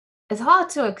it's hard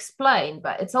to explain,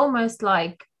 but it's almost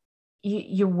like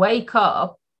you wake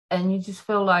up and you just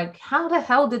feel like, how the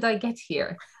hell did I get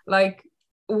here? Like,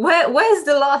 where's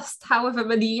the last however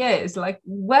many years? Like,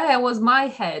 where was my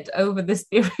head over this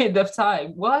period of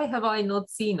time? Why have I not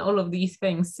seen all of these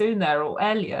things sooner or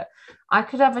earlier? I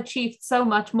could have achieved so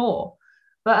much more.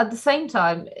 But at the same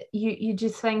time, you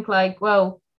just think like,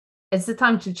 well, it's the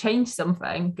time to change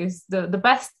something, because the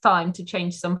best time to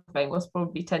change something was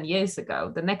probably 10 years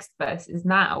ago. The next best is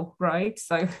now, right?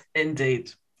 So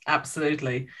Indeed.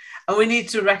 Absolutely. And we need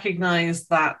to recognize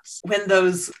that when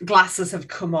those glasses have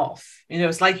come off,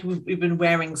 it's like we've been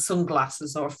wearing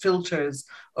sunglasses or filters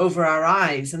over our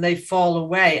eyes and they fall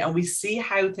away and we see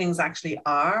how things actually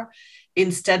are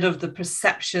instead of the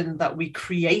perception that we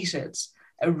created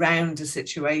around a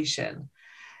situation.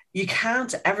 You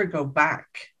can't ever go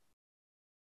back.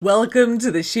 Welcome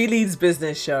to the She Leads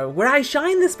Business Show, where I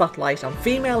shine the spotlight on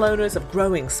female owners of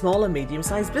growing small and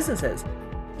medium-sized businesses.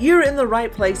 You're in the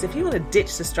right place if you want to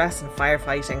ditch the stress and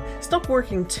firefighting, stop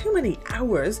working too many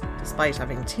hours, despite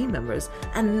having team members,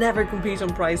 and never compete on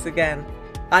price again.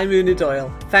 I'm Una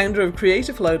Doyle, founder of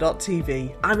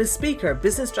CreativeFlow.tv. I'm a speaker,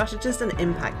 business strategist and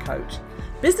impact coach.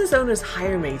 Business owners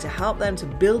hire me to help them to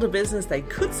build a business they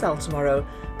could sell tomorrow,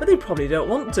 but they probably don't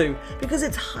want to because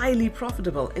it's highly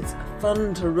profitable. It's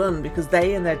fun to run because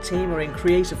they and their team are in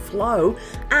creative flow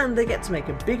and they get to make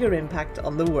a bigger impact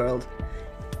on the world.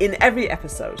 In every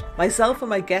episode, myself and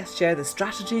my guests share the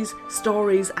strategies,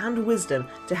 stories and wisdom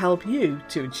to help you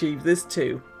to achieve this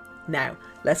too. Now,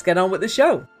 let's get on with the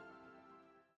show.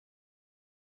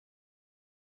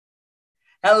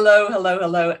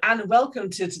 Hello, and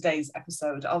welcome to today's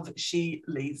episode of She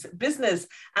Leads Business.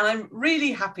 And I'm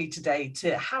really happy today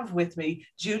to have with me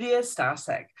Julia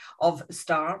Starsek of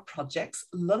Star Projects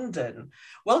London.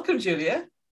 Welcome, Julia.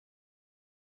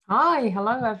 hi,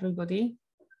 hello everybody.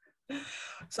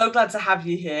 So glad to have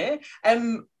you here.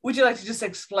 Would you like to just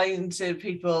explain to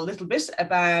people a little bit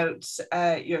about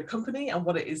your company and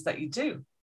what it is that you do?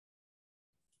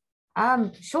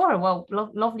 Sure. Well,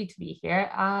 lovely to be here.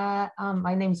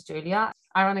 My name's Julia.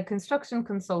 I run a construction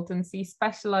consultancy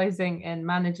specializing in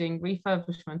managing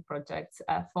refurbishment projects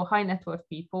for high net worth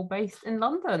people based in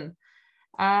London.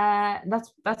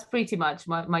 That's pretty much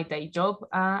my day job.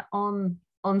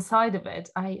 On side of it,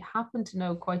 I happen to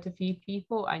know quite a few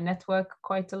people. I network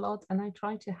quite a lot, and I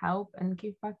try to help and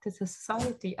give back to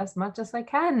society as much as I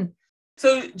can.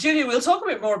 So, Julia, we'll talk a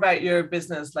bit more about your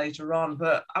business later on,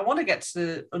 but I want to get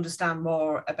to understand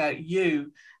more about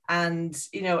you and,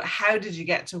 how did you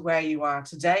get to where you are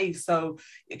today? So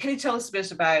can you tell us a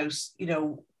bit about,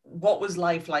 what was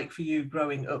life like for you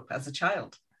growing up as a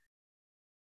child?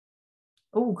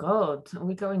 Oh God, are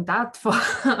we going that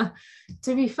far?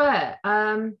 To be fair,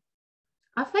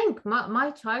 I think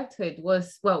my childhood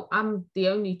was, well, I'm the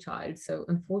only child, so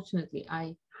unfortunately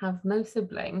I have no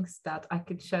siblings that I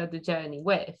could share the journey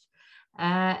with.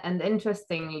 And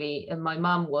interestingly, my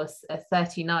mum was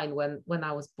 39 when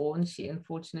I was born. She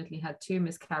unfortunately had 2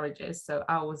 miscarriages, so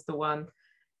I was the one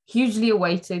hugely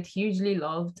awaited, hugely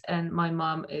loved, and my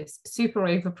mum is super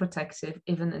overprotective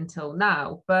even until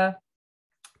now. But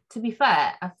to be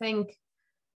fair, I think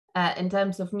in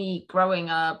terms of me growing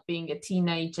up, being a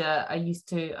teenager, I used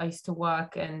to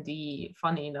work in the,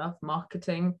 funny enough,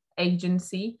 marketing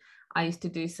agency. I used to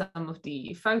do some of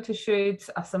the photo shoots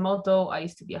as a model. I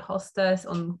used to be a hostess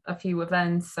on a few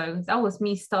events. So that was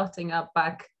me starting up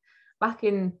back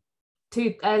in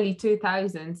early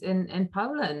 2000s in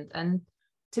Poland. And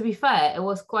to be fair, it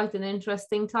was quite an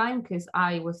interesting time because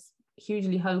I was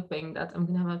hugely hoping that I'm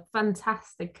going to have a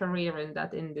fantastic career in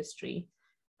that industry,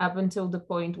 up until the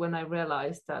point when I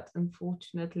realized that,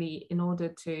 unfortunately, in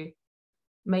order to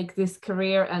make this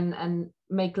career and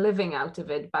make living out of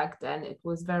it back then, it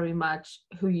was very much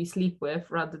who you sleep with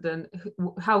rather than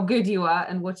how good you are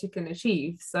and what you can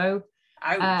achieve. So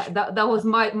that was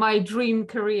my dream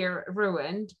career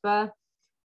ruined. But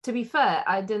to be fair,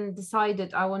 I then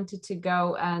decided I wanted to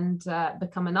go and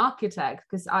become an architect,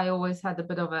 because I always had a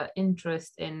bit of an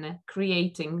interest in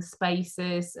creating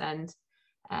spaces and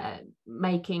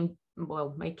making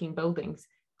buildings,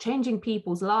 changing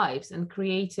people's lives and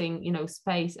creating,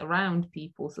 space around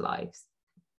people's lives.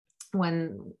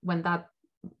 When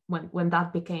that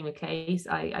became a case,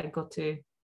 I got to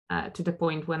the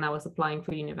point when I was applying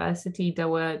for university. There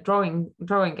were drawing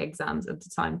exams at the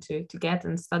time to get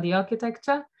and study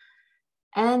architecture,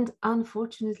 and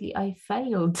unfortunately I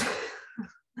failed.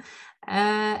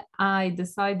 I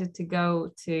decided to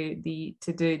go to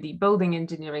do the building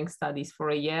engineering studies for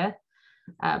a year,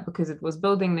 because it was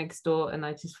building next door, and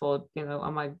I just thought, I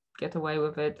might get away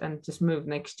with it and just move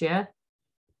next year.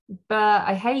 but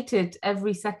I hated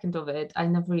every second of it. I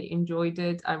never really enjoyed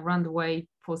it. I ran away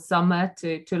for summer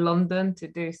to London to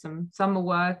do some summer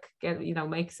work, get,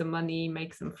 make some money,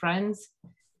 make some friends.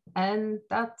 And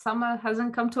that summer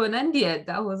hasn't come to an end yet.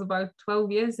 That was about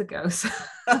 12 years ago. So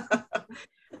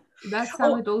that's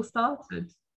how Oh, it all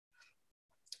started.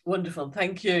 wonderful.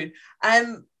 Thank you.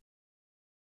 I'm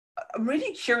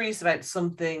really curious about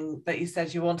something that you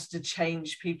said you wanted to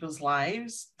change people's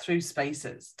lives through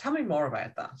spaces. Tell me more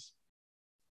about that.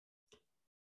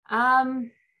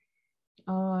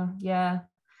 Oh yeah.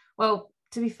 Well,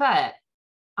 to be fair,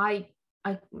 I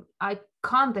I I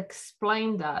can't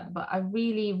explain that, but I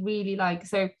really, really like,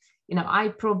 so, I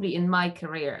probably in my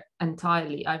career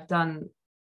entirely, I've done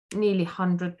nearly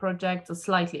 100 projects or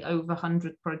slightly over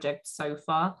 100 projects so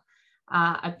far.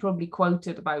 I probably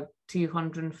quoted about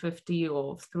 250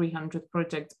 or 300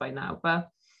 projects by now. But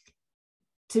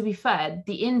to be fair,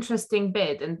 the interesting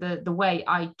bit and the way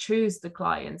I choose the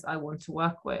clients I want to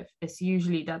work with is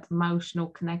usually that emotional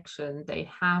connection they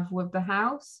have with the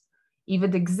house. If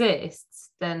it exists,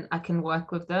 then I can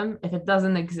work with them. If it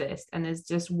doesn't exist and it's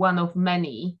just one of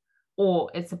many, or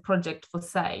it's a project for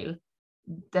sale,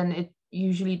 then it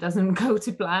usually doesn't go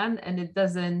to plan, and it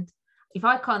doesn't, if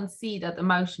I can't see that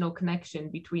emotional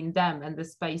connection between them and the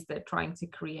space they're trying to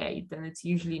create, then it's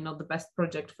usually not the best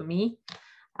project for me.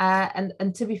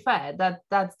 And to be fair,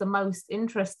 that's the most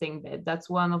interesting bit. That's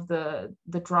one of the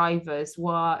drivers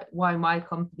why my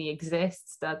company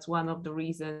exists. That's one of the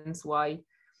reasons why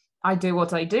I do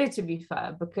what I do, to be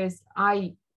fair, because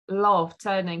I love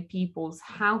turning people's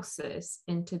houses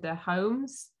into their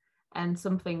homes and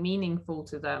something meaningful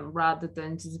to them rather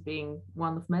than just being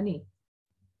one of many.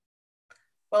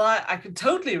 Well, I can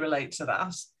totally relate to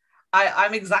that.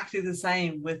 I'm exactly the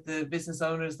same with the business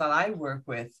owners that I work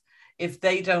with. If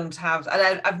they don't have,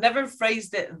 and I've never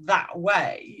phrased it that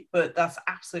way, but that's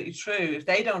absolutely true. If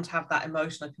they don't have that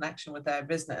emotional connection with their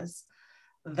business,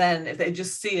 then if they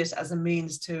just see it as a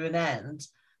means to an end,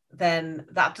 then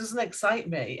that doesn't excite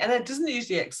me. And it doesn't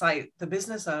usually excite the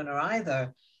business owner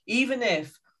either. Even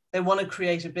if they want to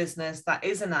create a business that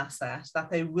is an asset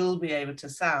that they will be able to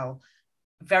sell,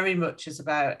 very much is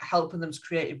about helping them to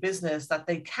create a business that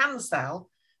they can sell,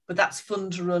 but that's fun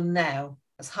to run now,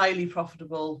 that's highly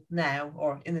profitable now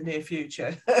or in the near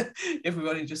future if we've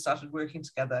only just started working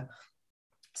together.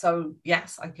 So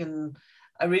yes,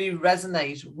 I really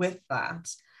resonate with that.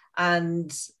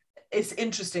 And it's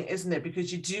interesting, isn't it?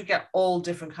 Because you do get all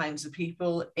different kinds of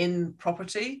people in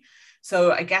property.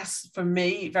 So I guess for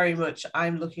me, very much,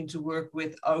 I'm looking to work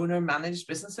with owner managed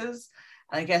businesses.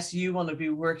 And I guess you want to be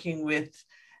working with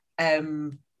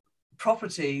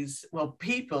properties, well,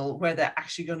 people where they're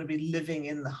actually going to be living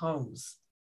in the homes.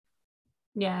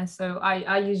 Yeah, so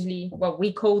I usually, well,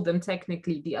 we call them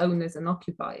technically the owners and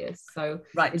occupiers. So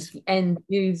Right. it's the end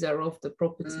user of the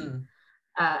property.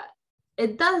 Uh,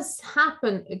 it does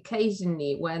happen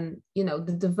occasionally when,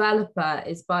 the developer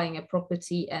is buying a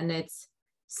property and it's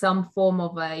some form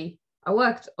of I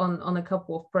worked on a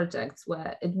couple of projects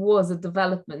where it was a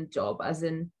development job, as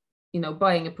in,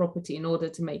 buying a property in order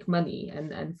to make money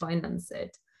and finance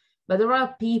it. But there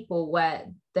are people where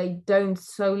they don't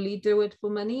solely do it for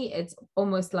money. It's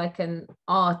almost like an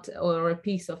art or a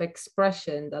piece of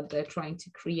expression that they're trying to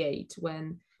create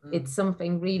when it's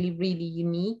something really, really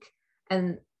unique.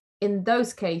 And in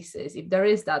those cases, if there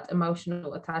is that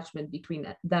emotional attachment between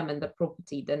them and the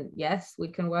property, then yes, we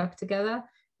can work together.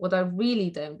 What I really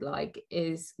don't like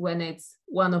is when it's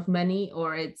one of many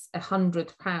or it's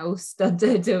 100 house that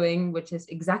they're doing, which is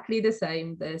exactly the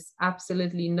same.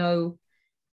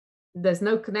 There's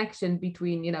no connection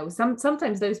between,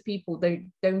 sometimes those people, they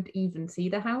don't even see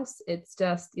the house. It's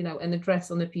just, an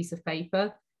address on a piece of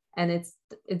paper, and it's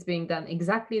being done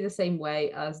exactly the same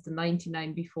way as the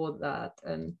 99 before that.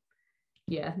 And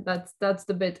yeah, that's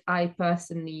the bit I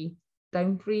personally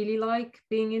don't really like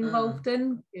being involved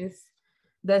in, is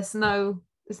there's no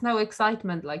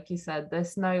excitement, like you said.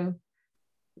 There's no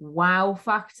wow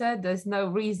factor. There's no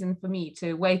reason for me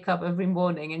to wake up every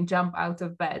morning and jump out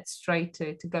of bed straight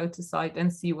to go to site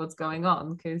and see what's going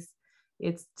on, because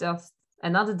it's just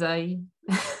another day.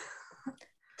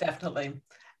 Definitely.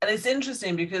 And it's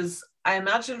interesting because I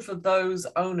imagine for those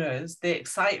owners, the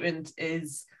excitement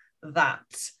is that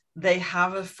they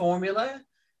have a formula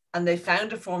and they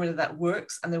found a formula that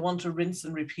works and they want to rinse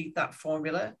and repeat that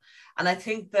formula. And I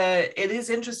think that it is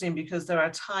interesting because there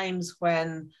are times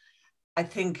when I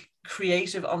think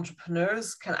creative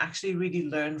entrepreneurs can actually really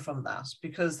learn from that,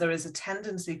 because there is a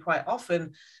tendency quite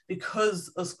often,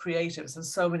 because us creatives have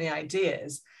so many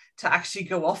ideas, to actually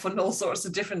go off on all sorts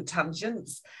of different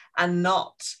tangents and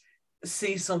not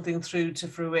see something through to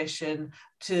fruition,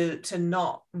 to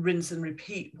not rinse and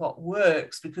repeat what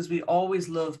works, because we always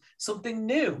love something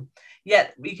new.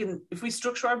 Yet we can, if we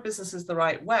structure our businesses the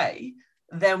right way,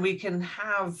 then we can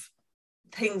have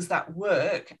things that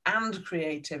work and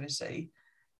creativity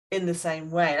in the same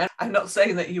way. I'm not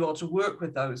saying that you ought to work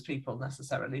with those people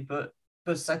necessarily, but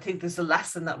I think there's a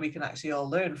lesson that we can actually all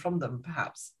learn from them,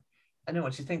 perhaps. I know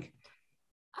what you think.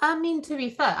 I mean, to be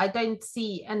fair, I don't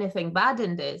see anything bad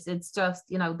in this. It's just,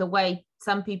 the way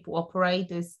some people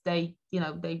operate is they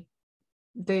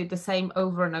do the same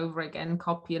over and over again,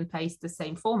 copy and paste the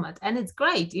same format. And it's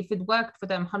great. If it worked for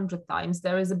them 100 times,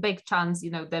 there is a big chance,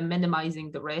 they're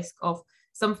minimizing the risk of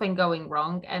something going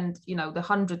wrong. And, the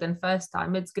 101st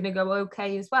time, it's going to go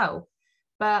okay as well.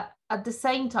 But at the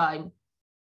same time,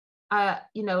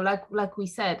 like we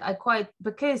said,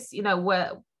 because,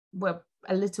 we're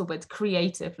a little bit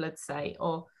creative, let's say,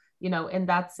 or in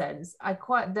that sense,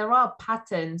 there are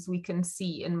patterns we can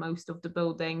see in most of the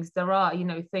buildings. There are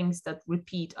things that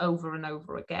repeat over and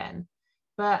over again,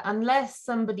 but unless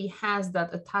somebody has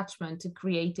that attachment to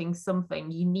creating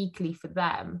something uniquely for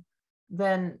them,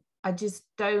 then I just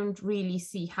don't really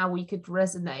see how we could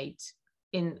resonate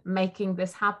in making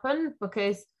this happen.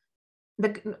 Because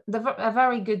a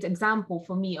very good example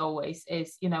for me always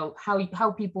is,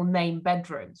 how people name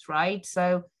bedrooms, right?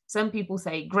 So some people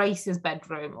say Grace's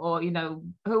bedroom, or,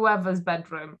 whoever's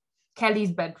bedroom,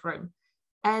 Kelly's bedroom.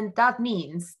 And that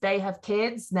means they have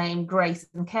kids named Grace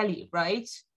and Kelly, right?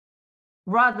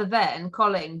 Rather than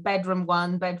calling bedroom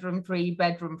 1, bedroom 3,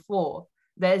 bedroom 4.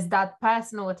 There's that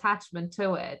personal attachment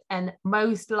to it. And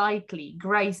most likely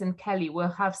Grace and Kelly will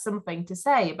have something to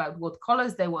say about what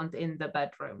colors they want in the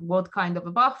bedroom, what kind of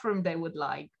a bathroom they would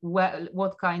like,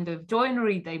 what kind of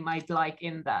joinery they might like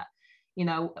in there,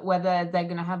 whether they're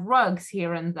going to have rugs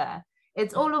here and there.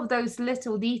 It's all of those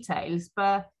little details,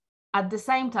 but at the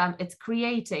same time, it's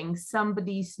creating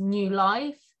somebody's new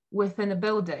life within a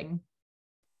building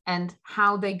and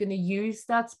how they're going to use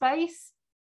that space.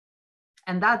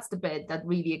 And that's the bit that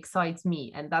really excites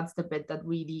me. And that's the bit that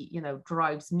really,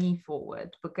 drives me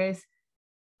forward. Because,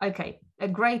 okay, a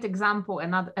great example,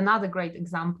 another great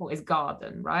example is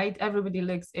garden, right? Everybody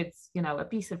looks, it's, a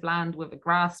piece of land with a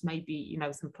grass, maybe,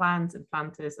 some plants and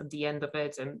planters at the end of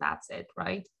it, and that's it,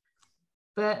 right?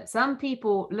 But some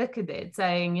people look at it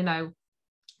saying,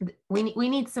 we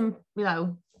need some,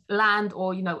 land,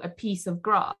 or a piece of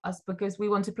grass, because we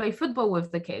want to play football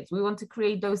with the kids, we want to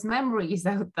create those memories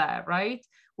out there, right?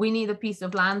 We need a piece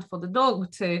of land for the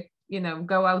dog to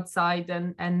go outside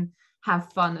and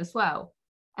have fun as well.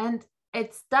 And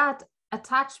it's that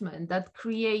attachment that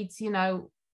creates the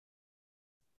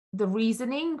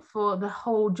reasoning for the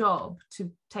whole job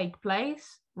to take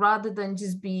place, rather than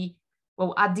just be,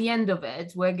 well, at the end of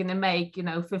it, we're going to make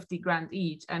 50 grand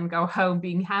each and go home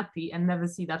being happy and never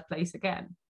see that place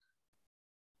again.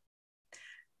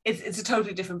 It's a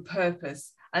totally different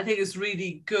purpose. I think it's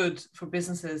really good for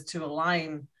businesses to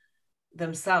align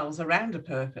themselves around a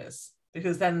purpose,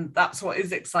 because then that's what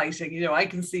is exciting. I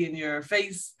can see in your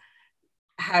face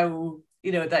how,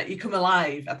 that you come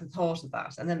alive at the thought of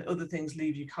that, and then other things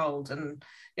leave you cold. And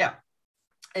yeah,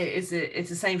 it's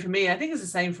the same for me. I think it's the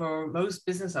same for most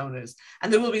business owners.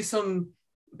 And there will be some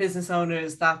business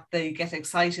owners that they get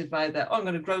excited by that, I'm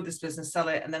going to grow this business, sell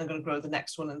it, and then I'm going to grow the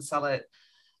next one and sell it.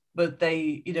 But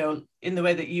they, in the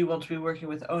way that you want to be working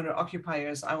with owner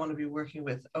occupiers, I want to be working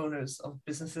with owners of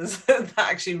businesses that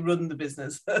actually run the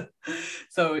business.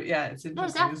 So yeah, it's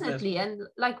interesting. No, definitely. And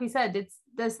like we said,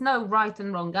 there's no right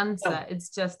and wrong answer. No. It's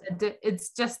just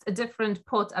a different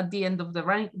pot at the end of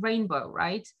the rainbow,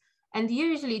 right? And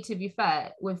usually, to be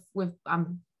fair, with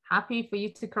I'm happy for you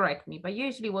to correct me, but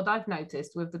usually what I've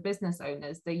noticed with the business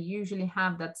owners, they usually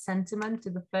have that sentiment to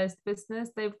the first business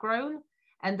they've grown.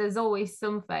 And there's always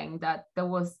something that there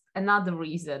was another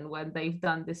reason when they've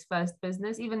done this first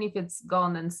business, even if it's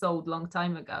gone and sold a long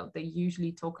time ago. They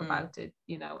usually talk about it,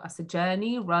 as a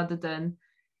journey, rather than,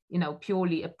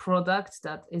 purely a product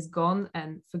that is gone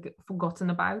and forgotten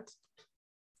about.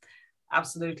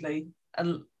 Absolutely.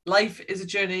 And life is a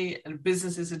journey, and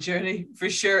business is a journey, for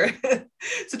sure.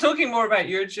 So talking more about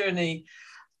your journey,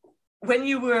 when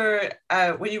you were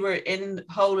in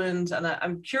Poland, and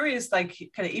I'm curious, like,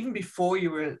 kind of even before you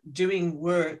were doing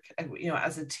work,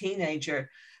 as a teenager,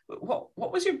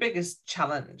 what was your biggest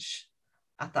challenge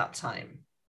at that time?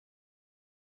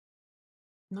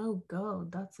 Oh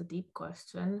God, that's a deep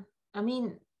question. I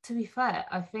mean, to be fair,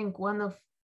 I think one of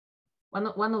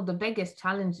the biggest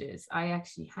challenges I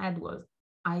actually had was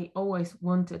I always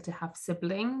wanted to have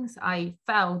siblings. I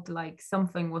felt like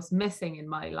something was missing in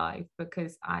my life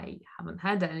because I haven't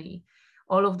had any.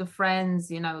 all of the friends,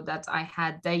 you know, that I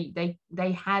had, they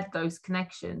had those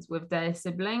connections with their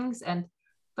siblings. And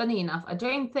funny enough, I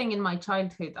don't think in my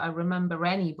childhood I remember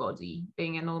anybody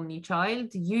being an only child.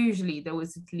 Usually there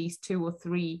was at least 2 or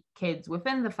 3 kids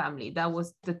within the family. That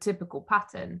was the typical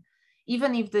pattern.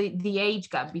 Even if the age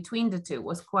gap between the two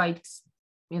was quite,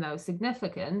 you know,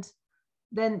 significant,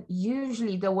 then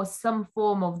usually there was some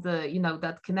form of the, you know,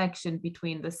 that connection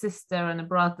between the sister and a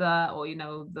brother, or, you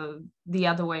know, the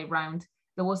other way around.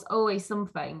 There was always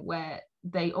something where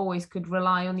they always could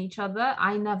rely on each other.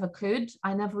 I never could.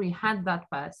 I never really had that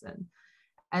person.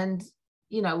 And,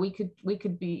 you know, we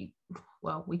could be,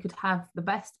 well, we could have the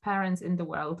best parents in the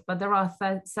world, but there are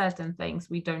certain things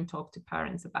we don't talk to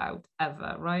parents about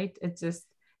ever, right? It's just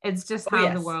Oh, how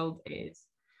the yes. world is.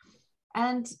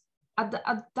 And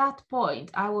at that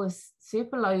point, I was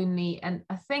super lonely. And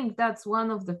I think that's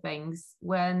one of the things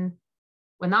when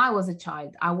I was a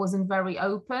child, I wasn't very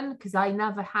open because I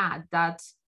never had that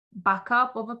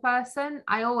backup of a person.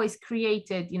 I always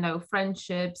created, you know,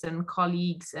 friendships and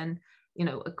colleagues and, you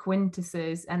know,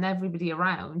 acquaintances and everybody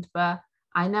around, but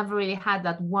I never really had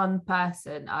that one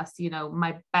person as, you know,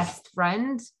 my best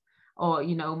friend, or,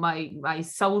 you know, my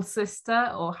soul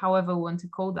sister, or however we want to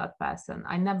call that person.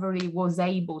 I never really was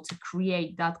able to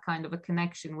create that kind of a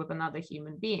connection with another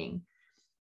human being.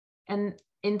 And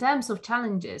in terms of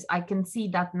challenges, I can see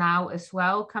that now as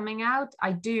well coming out.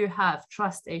 I do have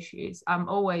trust issues. I'm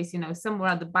always, you know, somewhere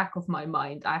at the back of my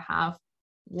mind, I have,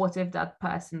 what if that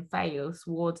person fails?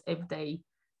 What if they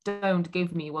don't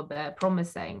give me what they're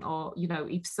promising? Or, you know,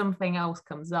 if something else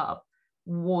comes up,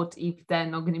 what if they're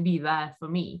not going to be there for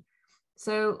me?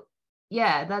 So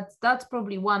yeah, that's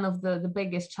probably one of the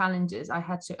biggest challenges I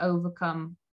had to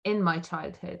overcome in my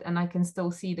childhood. And I can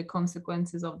still see the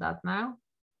consequences of that now.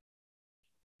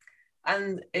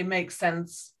 And it makes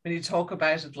sense when you talk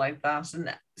about it like that.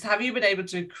 And have you been able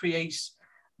to create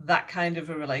that kind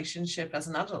of a relationship as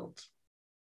an adult?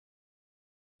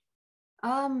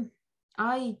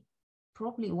 I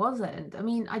probably wasn't. I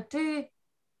mean,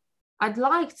 I'd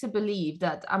like to believe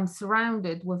that I'm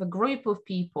surrounded with a group of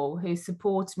people who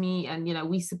support me, and, you know,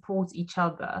 we support each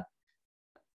other.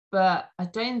 But I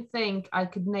don't think I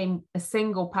could name a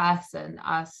single person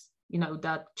as, you know,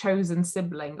 that chosen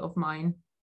sibling of mine.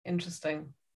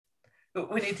 Interesting. But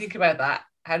when you think about that,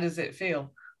 how does it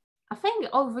feel? I think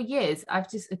over years I've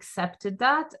just accepted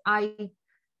that.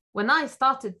 When I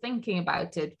started thinking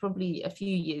about it, probably a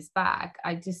few years back,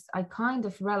 I kind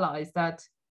of realized that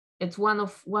it's one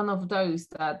of those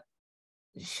that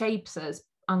shapes us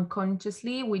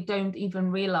unconsciously. We don't even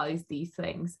realize these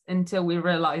things until we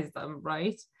realize them,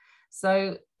 right?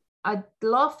 So I'd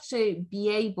love to be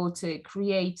able to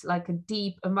create like a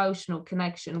deep emotional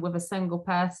connection with a single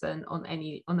person on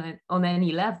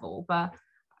any level, but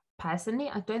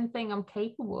personally, I don't think I'm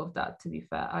capable of that, to be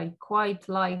fair. I quite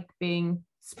like being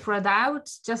spread out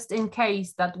just in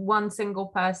case that one single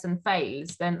person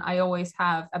fails, then I always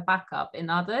have a backup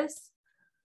in others.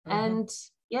 Mm-hmm. And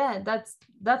yeah,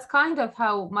 that's kind of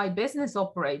how my business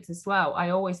operates as well.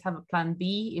 I always have a plan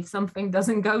B if something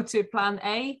doesn't go to plan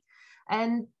A.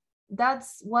 And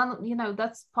that's one, you know,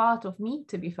 that's part of me,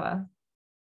 to be fair.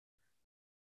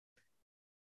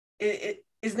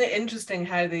 Isn't it interesting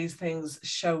how these things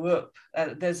show up?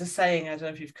 There's a saying, I don't know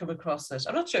if you've come across it.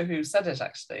 I'm not sure who said it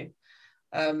actually.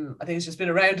 I think it's just been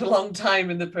around a long time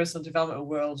in the personal development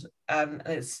world. And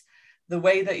it's the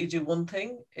way that you do one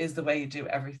thing is the way you do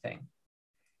everything.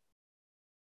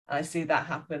 And I see that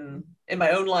happen in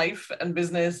my own life and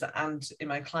business and in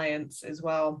my clients as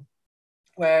well,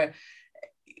 where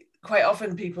quite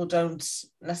often people don't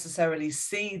necessarily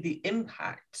see the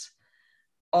impact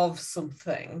of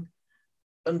something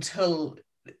until,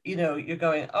 you know, you're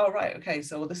going, oh right, okay,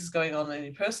 so this is going on in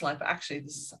your personal life, but actually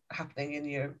this is happening in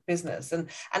your business. And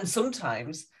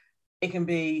sometimes it can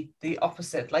be the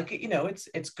opposite. Like, you know,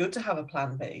 it's good to have a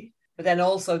plan B, but then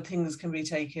also things can be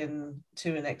taken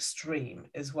to an extreme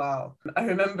as well. I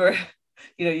remember,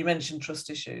 you know, you mentioned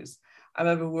trust issues. I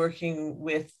remember working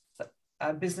with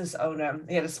a business owner.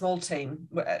 He had a small team,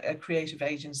 a creative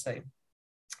agency,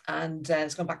 and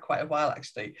it's gone back quite a while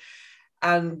actually.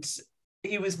 And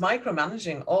he was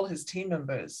micromanaging all his team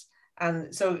members.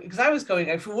 And so, because I was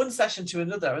going from one session to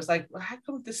another, I was like, well, how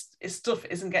come this stuff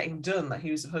isn't getting done that he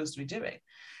was supposed to be doing?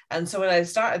 And so when I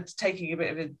started taking a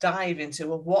bit of a dive into,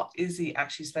 well, what is he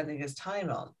actually spending his time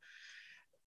on?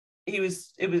 He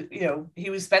was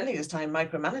spending his time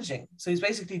micromanaging. So he's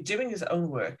basically doing his own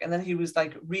work. And then he was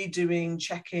like redoing,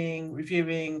 checking,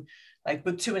 reviewing, like,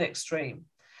 but to an extreme.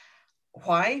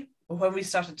 Why? When we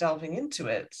started delving into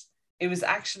it, it was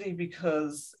actually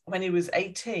because when he was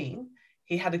 18,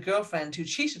 he had a girlfriend who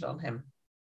cheated on him.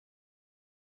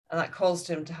 And that caused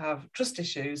him to have trust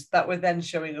issues that were then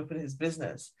showing up in his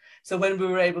business. So when we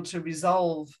were able to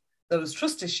resolve those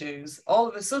trust issues, all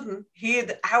of a sudden he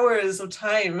had hours of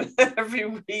time every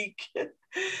week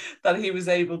that he was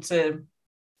able to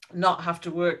not have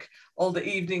to work all the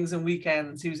evenings and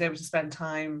weekends. He was able to spend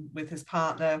time with his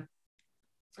partner.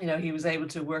 You know, he was able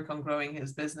to work on growing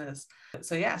his business.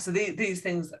 So yeah, so these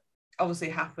things obviously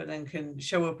happen and can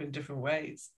show up in different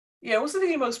ways. Yeah, what's the thing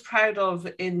you're most proud of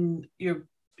in your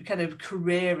kind of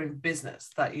career and business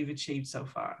that you've achieved so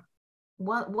far?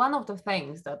 One of the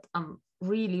things that I'm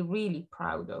really, really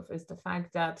proud of is the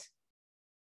fact that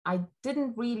I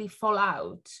didn't really fall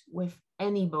out with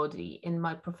anybody in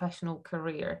my professional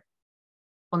career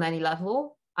on any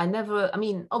level. I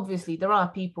mean, obviously there are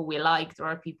people we like, there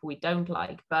are people we don't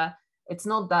like, but it's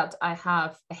not that I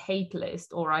have a hate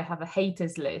list or I have a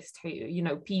haters list who, you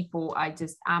know, people I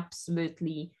just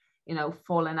absolutely, you know,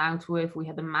 fallen out with. We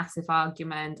had a massive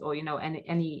argument, or, you know,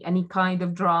 any kind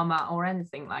of drama or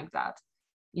anything like that.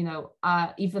 You know,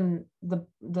 even the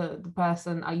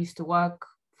person I used to work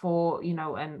for, you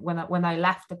know, and when I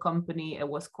left the company, it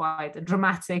was quite a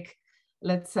dramatic,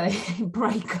 let's say,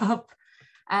 breakup.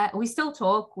 We still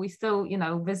talk, we still, you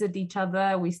know, visit each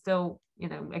other, we still, you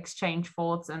know, exchange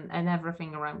thoughts and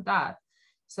everything around that.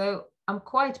 So I'm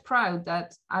quite proud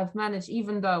that I've managed,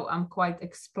 even though I'm quite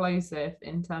explosive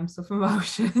in terms of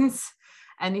emotions,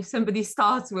 and if somebody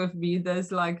starts with me,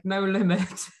 there's like no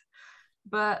limit.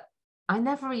 But I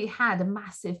never really had a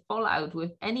massive fallout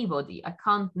with anybody. I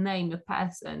can't name a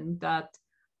person that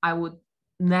I would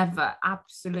never,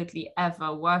 absolutely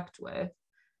ever worked with.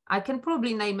 I can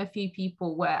probably name a few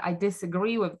people where I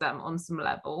disagree with them on some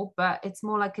level, but it's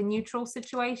more like a neutral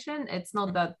situation. It's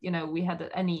not that, you know, we had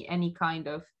any kind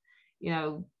of, you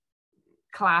know,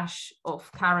 clash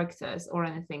of characters or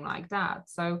anything like that.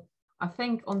 So I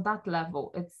think on that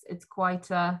level, it's quite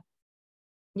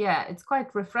it's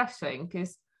quite refreshing,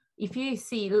 because if you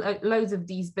see loads of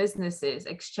these businesses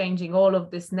exchanging all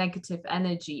of this negative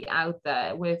energy out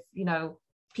there with, you know,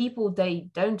 people they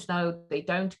don't know, they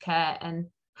don't care, and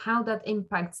how that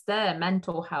impacts their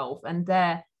mental health and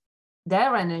their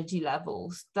energy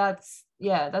levels, that's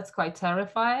quite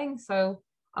terrifying. So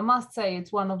I must say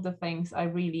it's one of the things I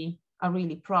really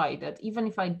pride that even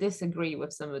if I disagree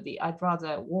with somebody, I'd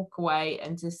rather walk away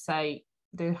and just say,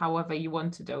 do however you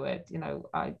want to do it. You know,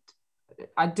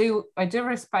 I do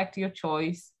respect your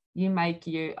choice. I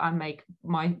make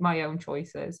my own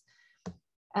choices.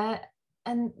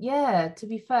 And yeah, to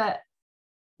be fair,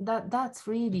 that's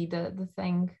really the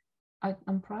thing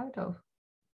I'm proud of.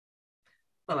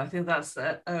 Well, I think that's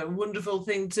a wonderful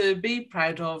thing to be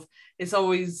proud of. It's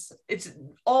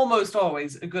almost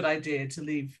always a good idea to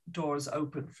leave doors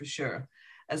open, for sure,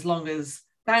 as long as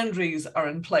boundaries are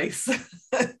in place.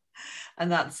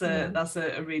 And that's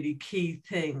a really key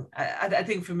thing. I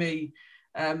think for me,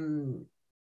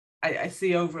 I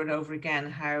see over and over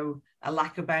again how a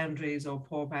lack of boundaries or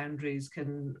poor boundaries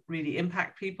can really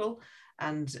impact people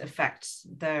and affect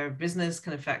their business,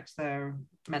 can affect their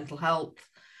mental health,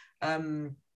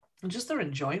 and just their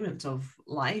enjoyment of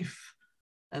life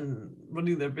and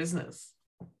running their business.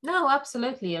 No,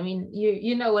 absolutely. I mean,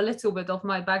 you know a little bit of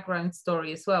my background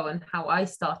story as well, and how I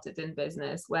started in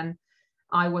business when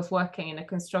I was working in a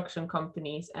construction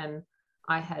companies, and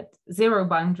I had zero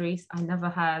boundaries. I never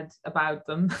had about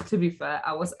them, to be fair.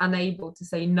 I was unable to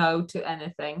say no to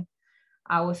anything.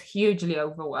 I was hugely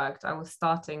overworked. I was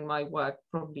starting my work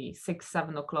probably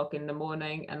 6-7 o'clock in the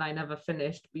morning, and I never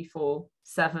finished before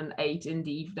 7-8 in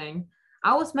the evening.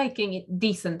 I was making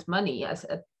decent money,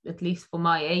 at least for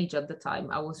my age at the time.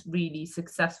 I was really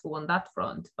successful on that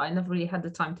front, but I never really had the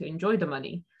time to enjoy the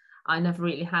money. I never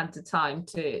really had the time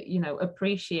to, you know,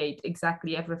 appreciate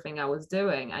exactly everything I was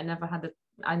doing. I never had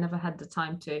the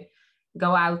time to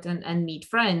go out and meet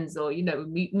friends, or, you know,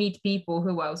 meet people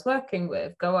who I was working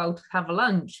with, go out, have a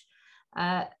lunch.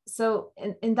 So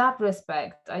in that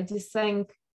respect, I just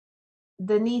think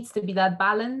there needs to be that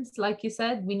balance. Like you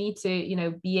said, we need to, you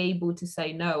know, be able to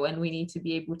say no, and we need to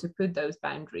be able to put those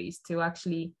boundaries to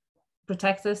actually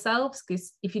protect ourselves.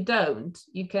 Because if you don't,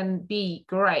 you can be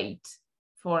great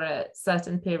for a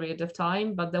certain period of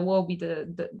time, but there will be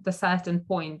the certain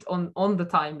point on the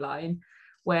timeline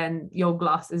when your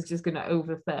glass is just going to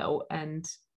overfill, and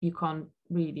you can't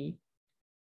really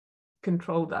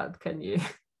control that, can you?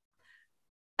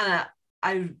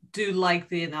 I do like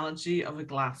the analogy of a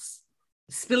glass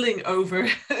spilling over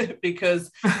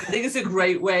because I think it's a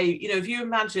great way. You know, if you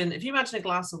imagine a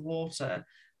glass of water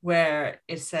where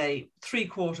it's, say,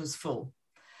 3/4 full,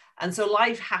 And so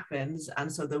life happens,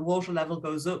 and so the water level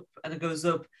goes up and it goes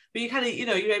up, but you kind of, you're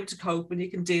able to cope and you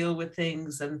can deal with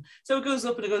things. And so it goes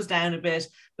up and it goes down a bit,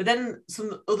 but then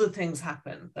some other things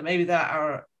happen that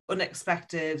are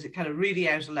unexpected, kind of really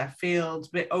out of left field,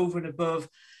 a bit over and above.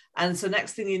 And so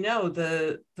next thing you know,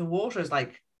 the water is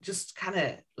like just kind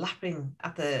of lapping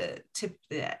at the tip,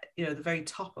 the very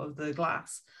top of the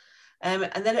glass. And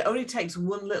then it only takes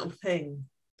one little thing,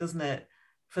 doesn't it,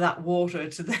 for that water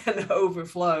to then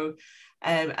overflow.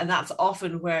 And that's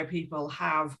often where people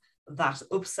have that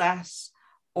upset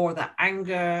or that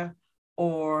anger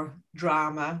or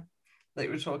drama that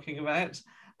you were talking about.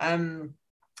 And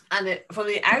from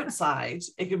the outside,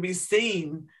 it can be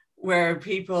seen where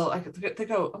people, like, they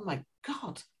go, oh my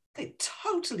God, they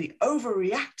totally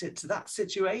overreacted to that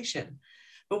situation.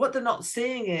 But what they're not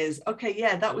seeing is, okay,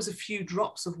 yeah, that was a few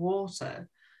drops of water,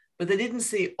 but they didn't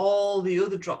see all the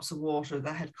other drops of water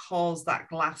that had caused that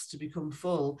glass to become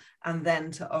full and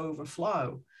then to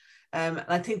overflow. And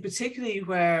I think particularly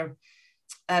where,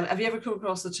 have you ever come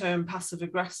across the term passive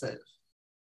aggressive?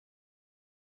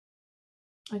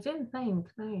 I didn't think,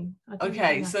 no.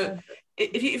 Okay, so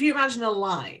if you imagine a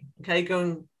line, okay,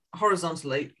 going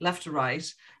horizontally, left to right,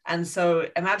 and so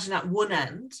imagine at one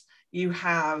end, you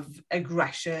have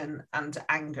aggression and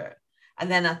anger.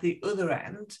 And then at the other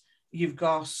end, you've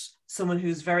got someone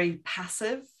who's very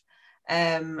passive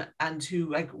and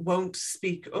who won't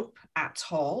speak up at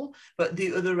all. But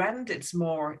the other end, it's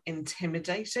more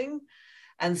intimidating.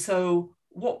 And so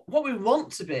what we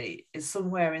want to be is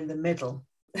somewhere in the middle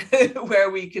where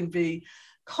we can be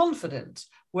confident,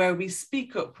 where we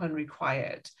speak up when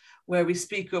required, where we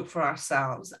speak up for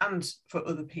ourselves and for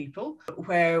other people,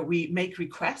 where we make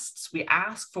requests, we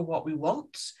ask for what we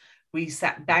want, we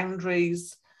set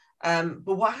boundaries. But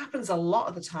what happens a lot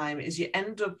of the time is you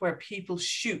end up where people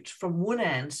shoot from one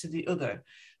end to the other.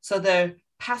 So they're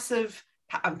passive,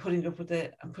 I'm putting up with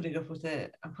it, I'm putting up with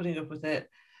it, I'm putting up with it.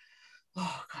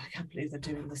 Oh God, I can't believe they're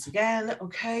doing this again.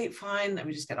 Okay, fine, let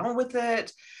me just get on with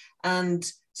it. And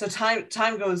so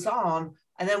time goes on,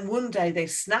 and then one day they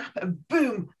snap and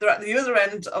boom, they're at the other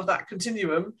end of that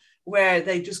continuum where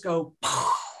they just go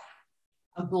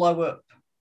and blow up.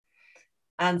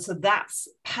 And so that's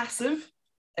passive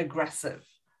aggressive.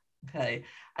 Okay.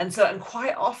 And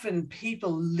quite often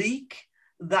people leak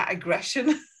that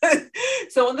aggression.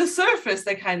 So on the surface,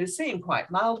 they kind of seem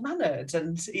quite mild-mannered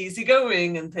and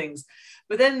easygoing and things.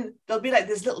 But then there'll be like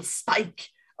this little spike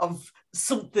of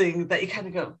something that you kind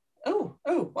of go,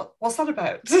 what's that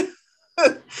about?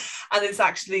 And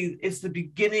it's the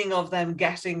beginning of them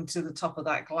getting to the top of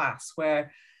that glass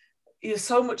where,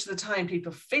 so much of the time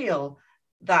people feel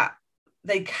that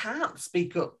they can't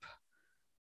speak up,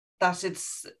 that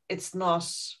it's not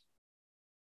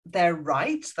their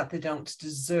right, that they don't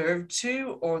deserve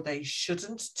to, or they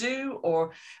shouldn't do,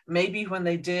 or maybe when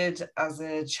they did as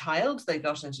a child, they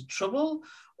got into trouble,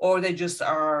 or they just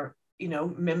are,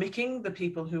 mimicking the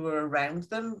people who are around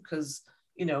them because,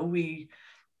 we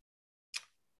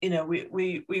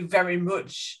very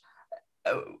much,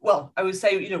 I would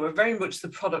say, we're very much the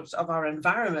product of our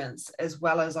environments as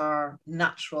well as our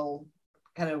natural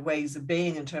kind of ways of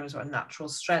being in terms of our natural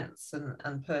strengths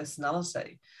and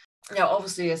personality.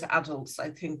 Obviously as adults,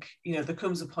 I think, there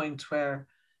comes a point where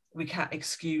we can't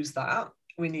excuse that.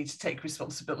 We need to take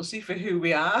responsibility for who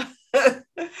we are. But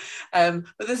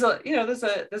there's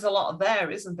a lot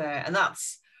there, isn't there? And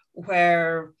that's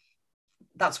where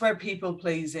people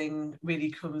pleasing really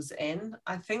comes in,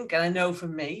 I think. And I know for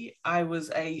me, I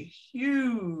was a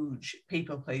huge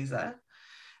people pleaser.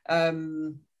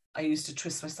 I used to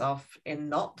twist myself in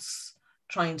knots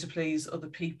trying to please other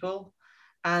people.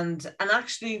 And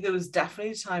actually, there was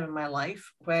definitely a time in my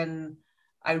life when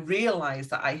I realized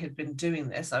that I had been doing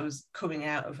this. I was coming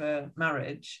out of a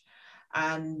marriage,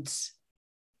 and,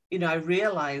 I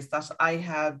realized that I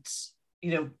had,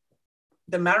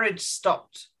 the marriage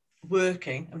stopped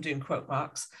working, I'm doing quote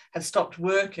marks, had stopped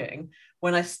working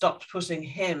when I stopped putting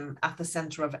him at the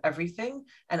center of everything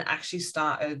and actually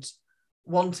started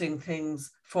wanting things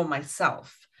for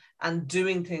myself and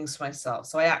doing things for myself.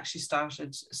 So I actually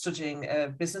started studying a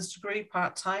business degree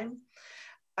part-time.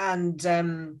 And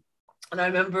I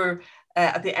remember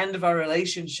at the end of our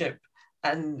relationship,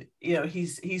 and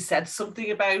he said something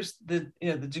about the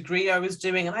degree I was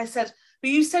doing, and I said,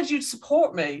 but you said you'd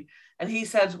support me. And he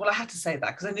said, well, I had to say that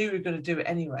because I knew we were going to do it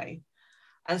anyway.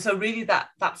 And so really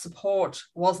that support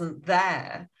wasn't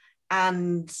there.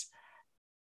 And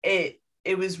it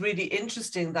was really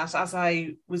interesting that as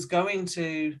I was going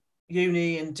to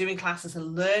uni and doing classes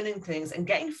and learning things and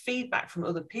getting feedback from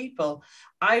other people,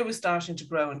 I was starting to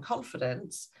grow in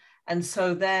confidence. And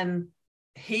so then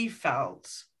he felt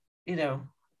you know,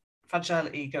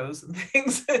 fragile egos and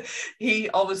things, he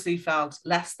obviously felt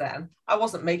less than. I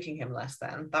wasn't making him less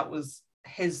than. That was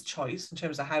his choice in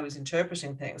terms of how he was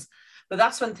interpreting things. But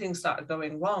that's when things started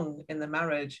going wrong in the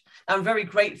marriage. I'm very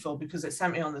grateful because it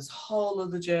sent me on this whole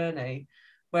other journey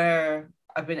where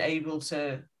I've been able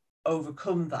to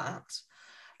overcome that.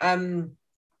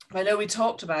 I know we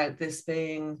talked about this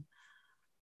being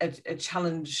a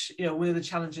challenge, you know, one of the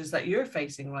challenges that you're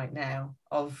facing right now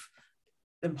of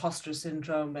imposter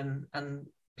syndrome and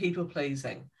people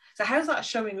pleasing. So how's that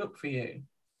showing up for you?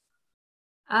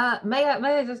 May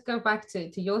I just go back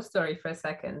to your story for a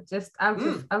second, just out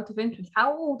of interest?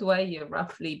 How old were you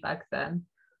roughly back then?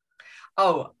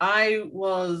 Oh, I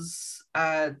was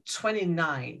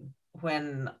 29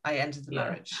 when I entered the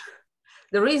marriage.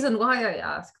 The reason why I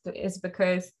asked is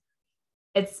because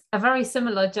it's a very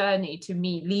similar journey to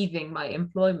me leaving my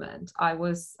employment. I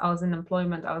was in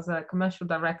employment. I was a commercial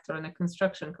director in a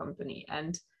construction company,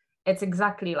 and it's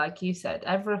exactly like you said.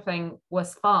 Everything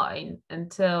was fine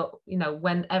until, you know,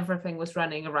 when everything was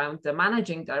running around the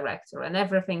managing director, and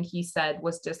everything he said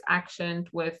was just actioned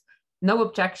with no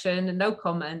objection, no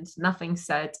comment, nothing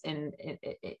said in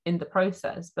the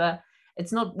process. But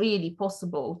it's not really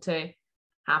possible to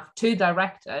have two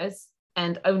directors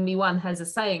and only one has a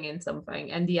saying in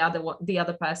something and the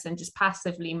other person just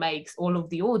passively makes all of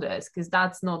the orders, because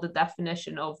that's not the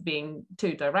definition of being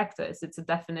two directors. It's a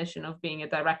definition of being a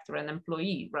director and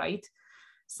employee, right?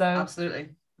 So absolutely.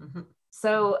 Mm-hmm.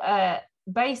 So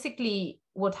basically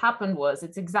what happened was,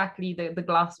 it's exactly the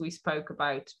glass we spoke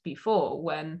about before,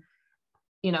 when,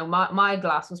 you know, my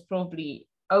glass was probably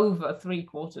over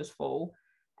 3/4 full,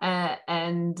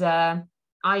 and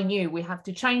I knew we have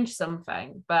to change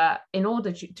something. But in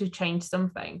order to change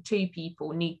something, two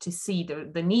people need to see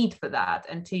the need for that,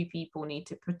 and two people need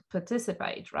to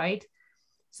participate, right?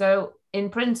 So in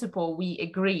principle, we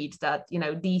agreed that, you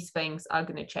know, these things are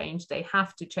going to change. They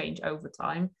have to change over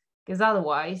time, because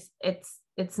otherwise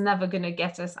it's never going to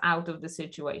get us out of the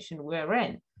situation we're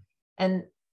in. And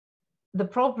the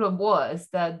problem was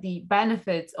that the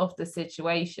benefits of the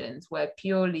situations were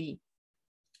purely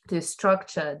to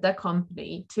structure the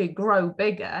company to grow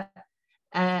bigger,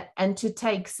 and to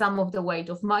take some of the weight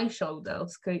off my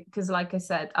shoulders, because like I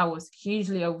said, I was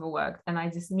hugely overworked, and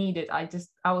I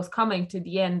was coming to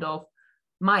the end of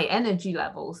my energy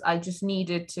levels. I just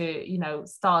needed to, you know,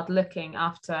 start looking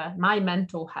after my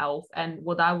mental health and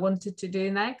what I wanted to do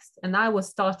next. And I was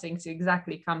starting to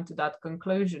exactly come to that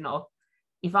conclusion of,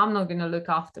 if I'm not going to look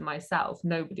after myself,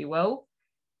 nobody will.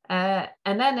 And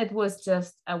then it was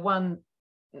just one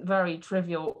very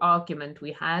trivial argument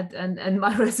we had, and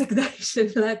my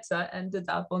resignation letter ended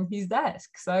up on his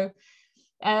desk. So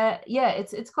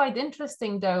it's quite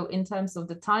interesting though in terms of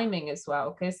the timing as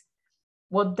well, because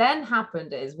what then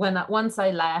happened is, once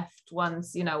I left,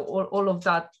 once, you know, all of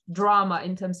that drama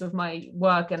in terms of my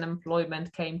work and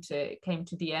employment came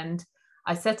to the end,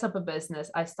 I set up a business.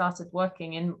 I started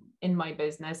working in my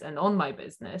business and on my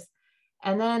business.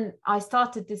 And then I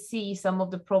started to see some of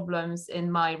the problems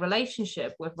in my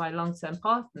relationship with my long-term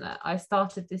partner. I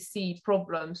started to see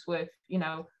problems with, you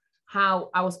know,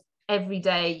 how I was every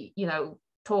day, you know,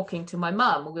 talking to my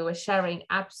mum. We were sharing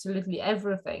absolutely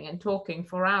everything and talking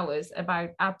for hours about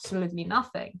absolutely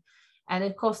nothing. And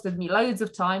it costed me loads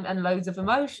of time and loads of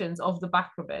emotions off the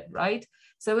back of it, right?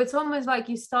 So it's almost like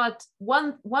you start,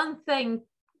 one thing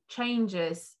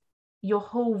changes your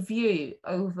whole view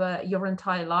over your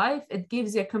entire life. It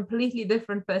gives you a completely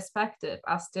different perspective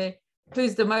as to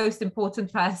who's the most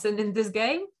important person in this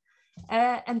game.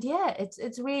 And yeah,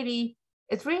 it's really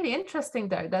interesting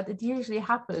though that it usually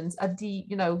happens at the,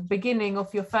 you know, beginning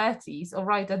of your 30s or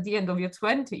right at the end of your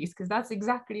 20s, because that's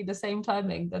exactly the same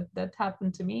timing that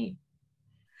happened to me.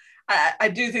 I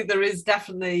do think there is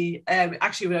definitely,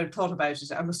 actually when I thought about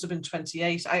it, I must have been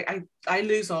 28. I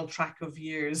lose all track of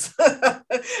years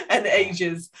and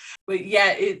ages. But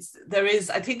yeah,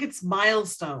 I think it's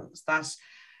milestones that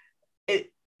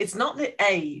it's not the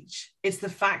age, it's the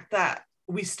fact that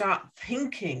we start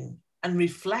thinking and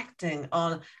reflecting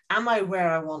on, am I where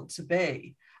I want to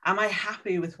be? Am I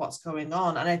happy with what's going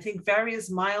on? And I think various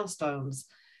milestones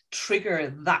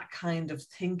trigger that kind of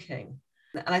thinking.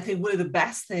 And I think one of the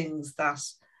best things that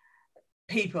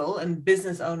people and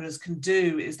business owners can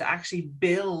do is to actually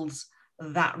build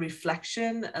that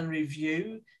reflection and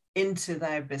review into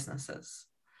their businesses.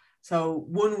 So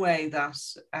one way that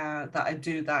I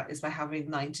do that is by having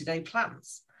 90-day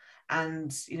plans.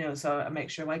 And, you know, so I make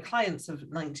sure my clients have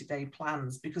 90-day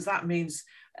plans, because that means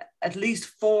at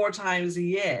least 4 times a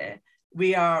year,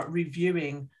 we are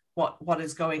reviewing what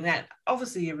is going on.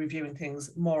 Obviously, you're reviewing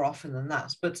things more often than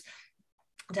that, but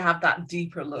to have that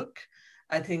deeper look,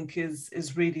 I think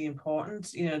is really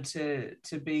important, you know, to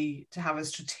have a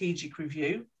strategic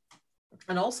review,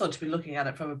 and also to be looking at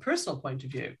it from a personal point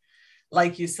of view,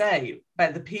 like you say,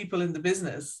 about the people in the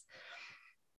business,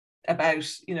 about,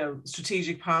 you know,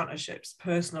 strategic partnerships,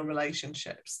 personal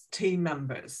relationships, team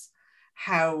members,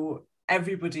 how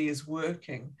everybody is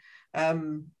working,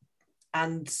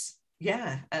 and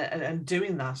yeah, and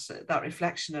doing that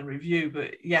reflection and review.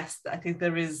 But yes, I think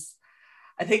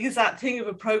it's that thing of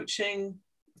approaching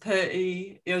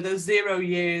 30, you know, those 0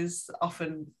 years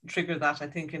often trigger that, I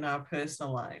think, in our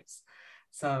personal lives.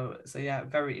 So yeah,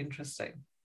 very interesting.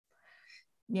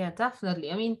 Yeah,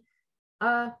 definitely. I mean,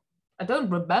 I don't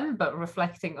remember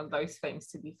reflecting on those things,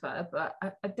 to be fair, but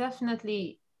I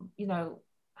definitely, you know,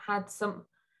 had some.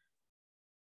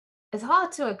 It's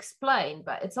hard to explain,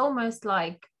 but it's almost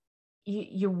like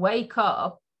you wake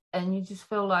up and you just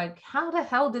feel like, how the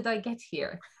hell did I get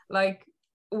here? Like,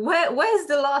 where's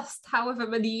the last however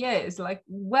many years? Like,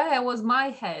 where was my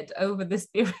head over this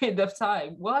period of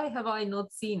time? Why have I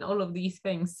not seen all of these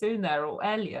things sooner or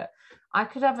earlier? I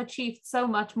could have achieved so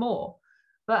much more.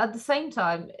 But at the same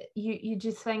time, you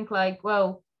just think like,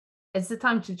 well, it's the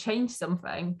time to change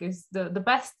something, because the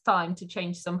best time to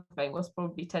change something was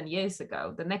probably 10 years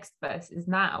ago. The next best is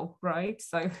now, right?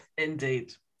 So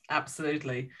indeed,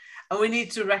 absolutely. And we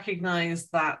need to recognize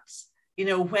that, you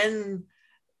know, when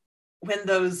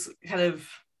those kind of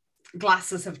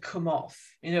glasses have come off,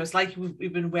 you know, it's like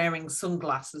we've been wearing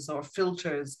sunglasses or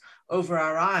filters over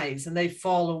our eyes, and they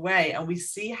fall away and we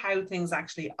see how things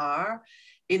actually are,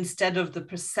 instead of the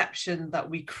perception that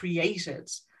we created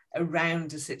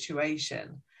around a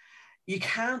situation. You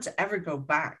can't ever go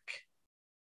back.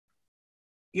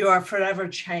 You are forever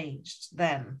changed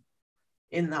then,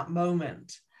 in that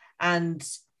moment. And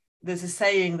there's a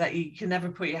saying that you can never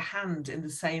put your hand in the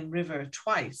same river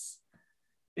twice,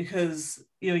 because,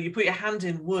 you know, you put your hand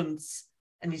in once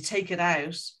and you take it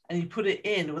out and you put it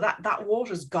in, well, that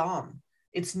water's gone.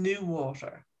 It's new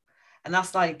water. And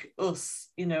that's like us,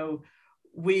 you know,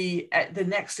 we, the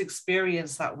next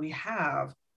experience that we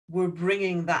have, we're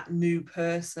bringing that new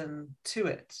person to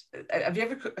it. Have you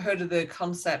ever heard of the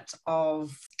concept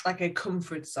of like a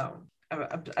comfort zone?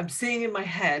 I'm seeing in my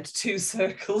head 2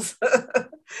 circles.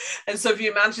 And so if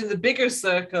you imagine, the bigger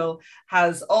circle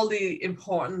has all the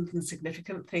important and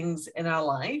significant things in our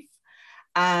life,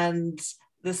 and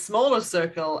the smaller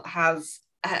circle has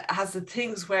the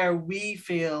things where we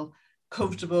feel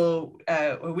comfortable,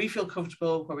 where we feel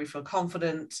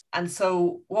confident. And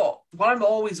so what I'm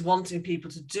always wanting people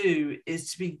to do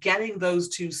is to be getting those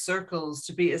 2 circles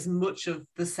to be as much of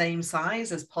the same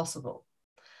size as possible.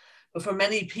 But for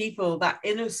many people, that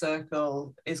inner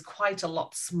circle is quite a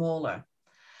lot smaller.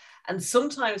 And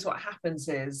sometimes what happens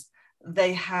is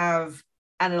they have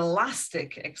an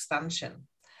elastic expansion.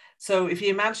 So if you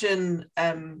imagine,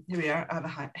 here we are, I have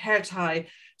a hair tie.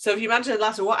 So if you imagine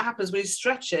elastic, what happens when you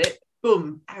stretch it,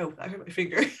 boom, ow, I hurt my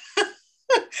finger.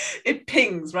 It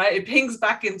pings, right? It pings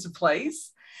back into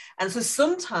place. And so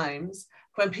sometimes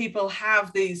when people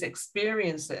have these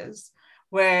experiences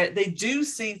where they do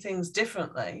see things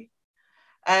differently,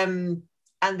 and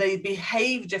they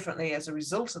behave differently as a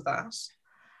result of that,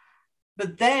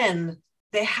 but then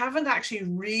they haven't actually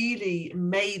really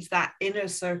made that inner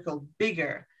circle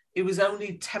bigger. It was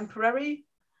only temporary.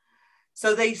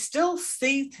 So they still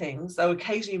see things, though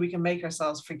occasionally we can make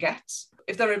ourselves forget.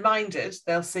 If they're reminded,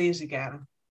 they'll see it again.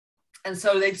 And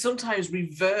so they sometimes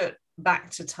revert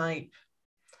back to type.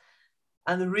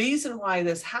 And the reason why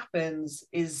this happens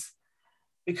is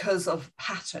because of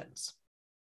patterns.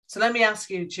 So let me ask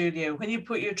you, Julia, when you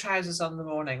put your trousers on in the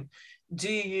morning,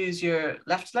 do you use your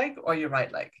left leg or your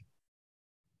right leg?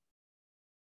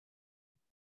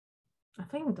 I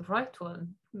think the right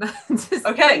one. Just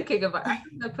okay. Thinking about it,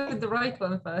 I put the right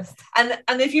one first. And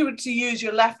if you were to use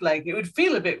your left leg, it would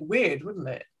feel a bit weird, wouldn't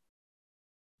it?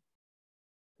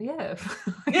 Yeah.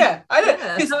 Yeah, I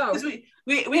know. Because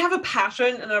we have a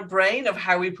pattern in our brain of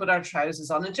how we put our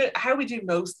trousers on and how we do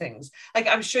most things. Like,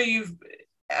 I'm sure you've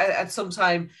at some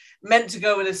time meant to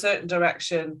go in a certain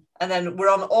direction, and then we're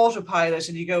on autopilot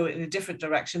and you go in a different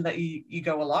direction that you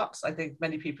go a lot. I think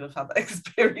many people have had that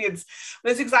experience.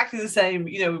 But it's exactly the same.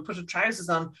 You know, we put our trousers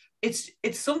on. It's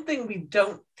something we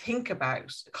don't think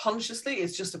about consciously.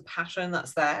 It's just a pattern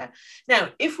that's there. Now,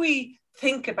 if we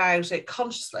think about it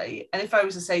consciously, and if I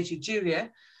was to say to you, Julia,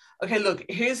 okay, look,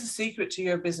 here's the secret to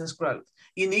your business growth.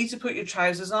 You need to put your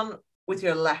trousers on with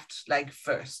your left leg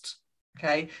first.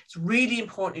 Okay, it's really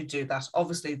important you do that.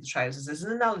 Obviously, the trousers is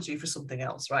an analogy for something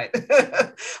else, right?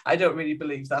 I don't really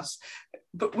believe that,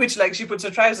 but which leg she puts her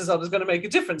trousers on is going to make a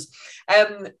difference.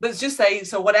 But it's just saying,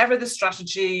 so whatever the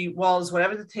strategy was,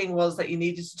 whatever the thing was that you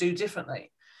needed to do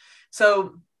differently.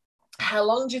 So, how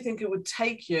long do you think it would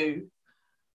take you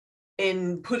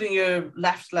in putting your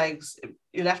left leg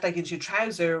into your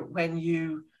trouser when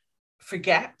you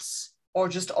forget, or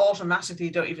just automatically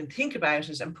don't even think about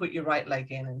it and put your right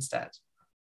leg in instead?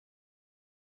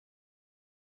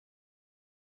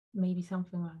 Maybe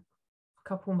something like a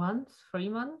couple months, 3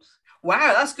 months.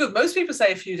 Wow, that's good. Most people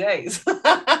say a few days.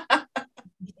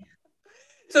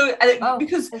 So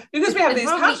because we have these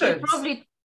patterns.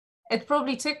 It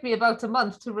probably took me about a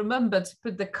month to remember to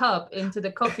put the cup into the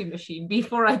coffee machine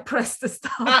before I pressed the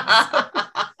start.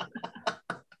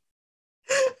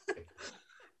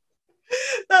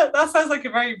 That sounds like a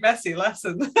very messy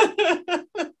lesson.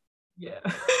 Yeah.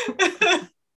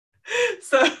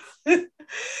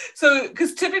 So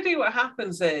because typically what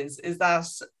happens is that,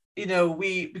 you know,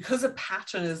 because a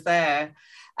pattern is there,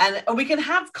 and we can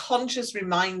have conscious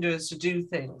reminders to do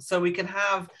things. So we can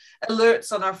have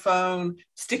alerts on our phone,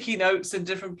 sticky notes in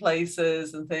different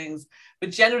places and things.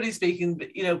 But generally speaking,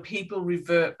 you know, people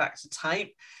revert back to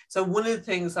type. So one of the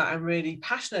things that I'm really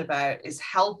passionate about is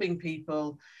helping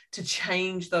people to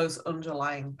change those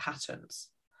underlying patterns,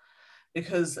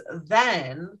 because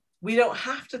then we don't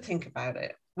have to think about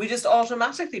it. We just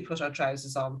automatically put our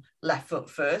trousers on left foot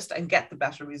first and get the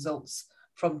better results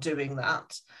from doing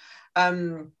that.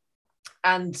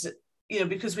 And, you know,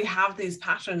 because we have these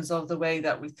patterns of the way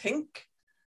that we think,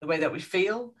 the way that we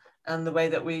feel, and the way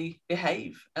that we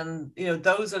behave. And, you know,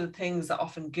 those are the things that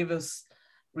often give us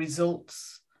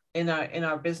results in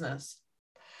our business.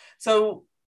 So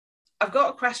I've got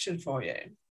a question for you.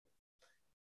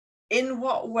 In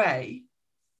what way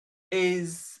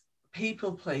is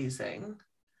people pleasing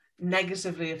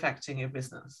negatively affecting your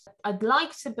business? I'd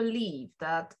like to believe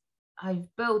that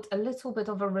I've built a little bit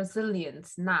of a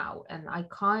resilience now, and I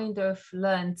kind of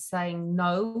learned saying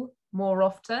no more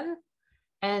often.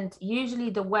 And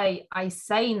usually the way I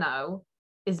say no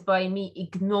is by me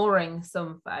ignoring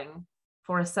something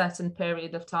for a certain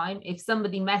period of time. If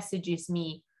somebody messages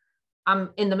me,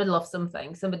 I'm in the middle of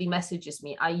something, somebody messages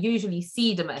me, I usually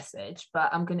see the message,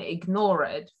 but I'm going to ignore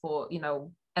it for, you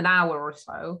know, an hour or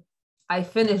so. I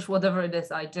finish whatever it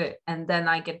is I do, and then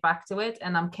I get back to it,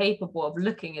 and I'm capable of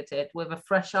looking at it with a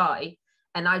fresh eye,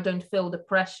 and I don't feel the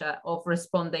pressure of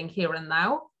responding here and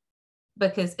now,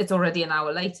 because it's already an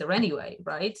hour later anyway,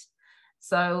 right?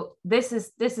 So this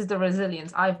is the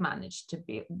resilience I've managed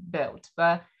to build.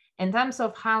 But in terms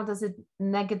of how does it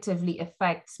negatively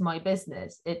affect my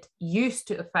business, it used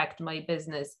to affect my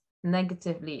business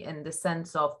negatively in the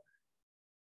sense of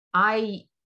I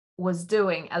was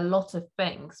doing a lot of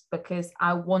things because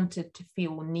I wanted to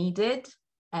feel needed,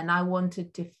 and I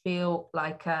wanted to feel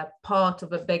like a part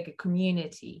of a bigger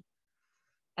community.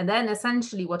 And then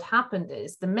essentially what happened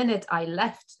is the minute I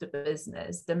left the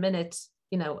business, the minute,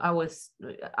 you know,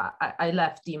 I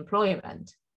left the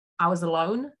employment, I was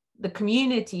alone. The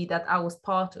community that I was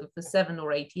part of for 7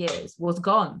 or 8 years was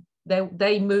gone.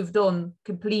 They moved on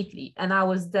completely. And I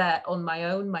was there on my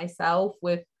own, myself,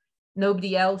 with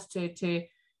nobody else to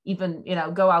even, you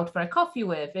know, go out for a coffee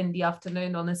with in the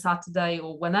afternoon on a Saturday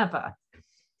or whenever.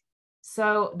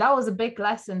 So that was a big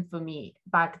lesson for me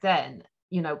back then,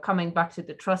 you know, coming back to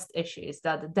the trust issues,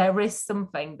 that there is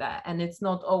something there, and it's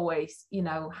not always, you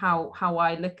know, how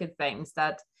I look at things,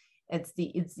 that it's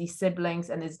the siblings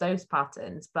and it's those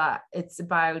patterns, but it's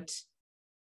about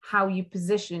how you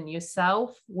position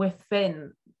yourself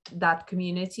within that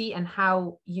community and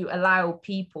how you allow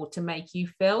people to make you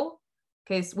feel.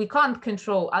 Because we can't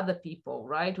control other people,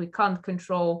 right? We can't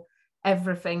control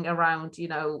everything around, you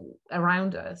know,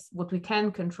 around us. What we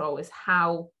can control is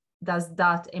how does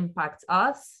that impact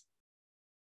us.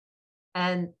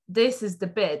 And this is the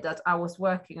bit that I was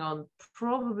working on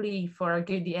probably for a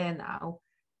good year now,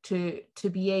 to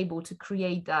be able to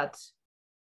create that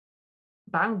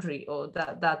boundary, or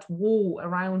that wall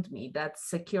around me that's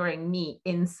securing me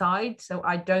inside, so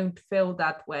I don't feel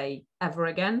that way ever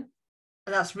again.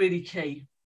 And that's really key.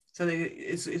 So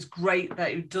it's great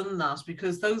that you've done that,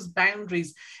 because those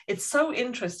boundaries, it's so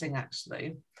interesting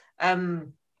actually.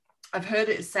 I've heard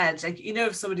it said, like, you know,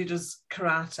 if somebody does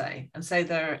karate and say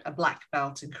they're a black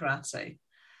belt in karate,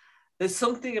 there's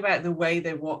something about the way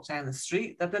they walk down the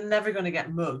street that they're never going to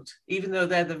get mugged, even though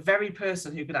they're the very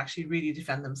person who could actually really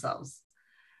defend themselves.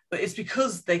 But it's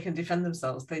because they can defend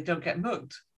themselves, they don't get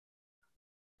mugged.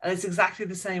 And it's exactly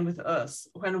the same with us.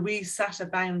 When we set a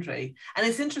boundary, and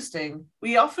it's interesting,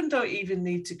 we often don't even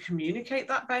need to communicate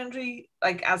that boundary,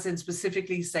 like as in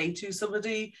specifically say to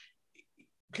somebody,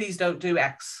 please don't do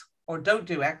X, or don't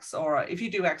do X, or if you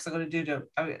do X, I'm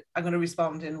going to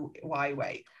respond in Y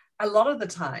way. A lot of the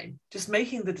time, just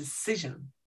making the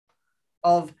decision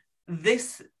of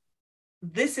this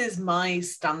is my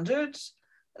standard,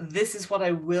 this is what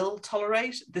I will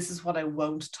tolerate, this is what I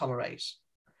won't tolerate.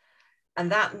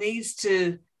 And that needs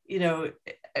to,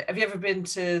 have you ever been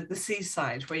to the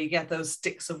seaside where you get those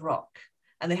sticks of rock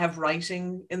and they have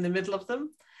writing in the middle of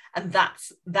them? And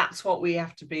that's what we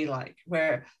have to be like,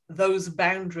 where those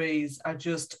boundaries are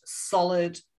just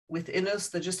solid within us.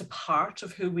 They're just a part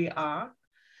of who we are.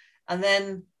 And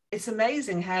then it's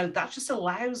amazing how that just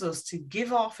allows us to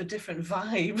give off a different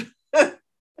vibe.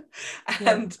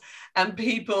 and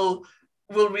people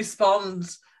will respond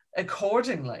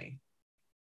accordingly.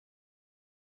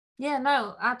 Yeah,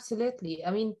 no, absolutely.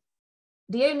 I mean,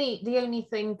 the only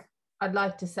thing I'd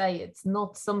like to say, it's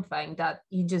not something that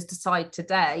you just decide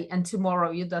today and tomorrow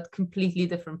you're that completely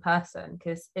different person,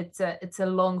 because it's a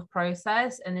long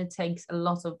process and it takes a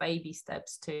lot of baby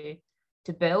steps to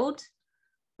build.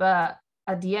 But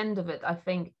at the end of it, I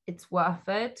think it's worth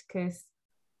it, because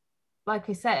like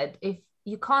I said, if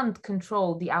you can't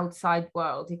control the outside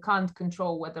world, you can't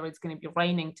control whether it's going to be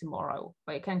raining tomorrow,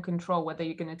 but you can control whether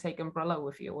you're going to take umbrella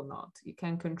with you or not. You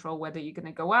can control whether you're going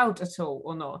to go out at all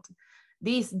or not.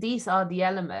 These are the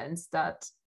elements that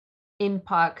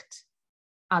impact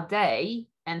our day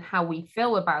and how we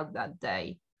feel about that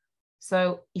day.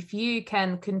 So if you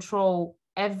can control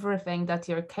everything that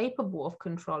you're capable of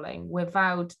controlling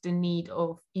without the need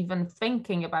of even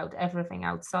thinking about everything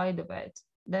outside of it,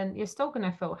 then you're still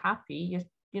going to feel happy.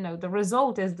 The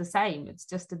result is the same. It's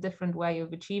just a different way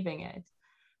of achieving it.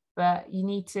 But you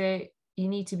need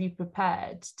to be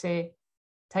prepared to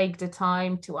take the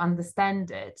time to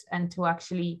understand it and to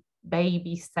actually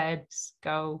baby steps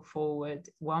go forward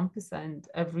 1%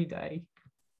 every day.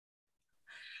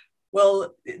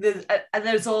 Well,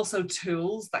 there's also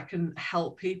tools that can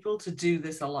help people to do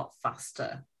this a lot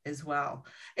faster as well.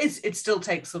 It still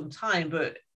takes some time,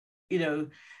 but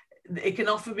it can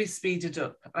often be speeded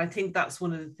up. I think that's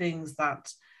one of the things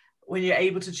that when you're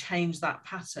able to change that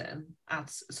pattern at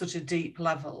such a deep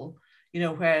level,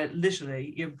 where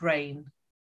literally your brain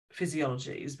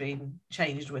physiology is being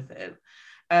changed with it,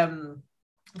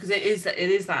 because it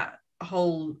is that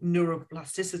whole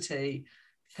neuroplasticity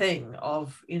thing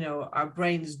of, our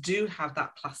brains do have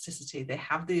that plasticity. They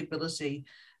have the ability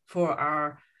for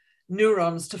our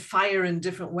neurons to fire in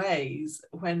different ways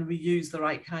when we use the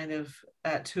right kind of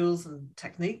tools and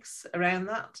techniques around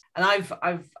that. And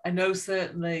I know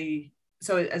certainly,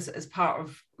 so as part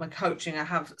of my coaching, I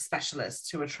have specialists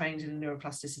who are trained in a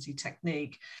neuroplasticity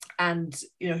technique and,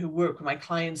 who work with my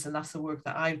clients, and that's the work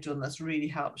that I've done that's really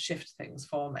helped shift things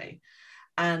for me.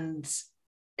 And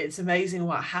it's amazing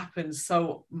what happens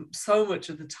so much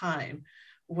of the time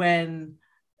when,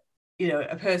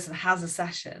 a person has a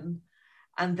session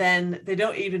and then they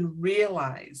don't even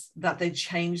realize that they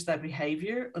changed their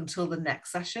behavior until the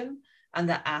next session. And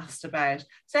they're asked about,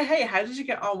 say, hey, how did you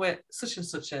get on with such and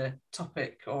such a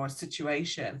topic or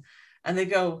situation? And they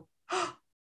go,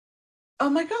 oh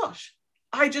my gosh,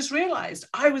 I just realized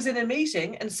I was in a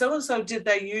meeting and so did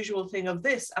their usual thing of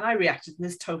this, and I reacted in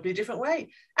this totally different way.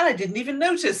 And I didn't even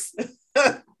notice.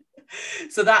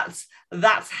 So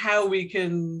that's how we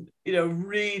can,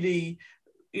 really,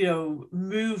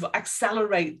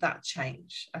 accelerate that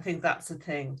change. I think that's the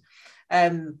thing.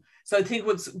 So I think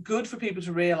what's good for people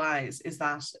to realize is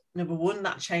that, number one,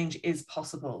 that change is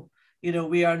possible.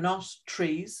 We are not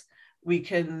trees. We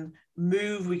can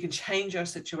move, we can change our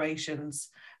situations.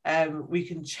 We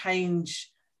can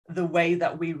change the way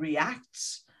that we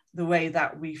react, the way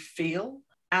that we feel.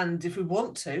 And if we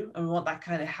want to, and we want that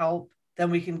kind of help, then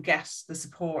we can get the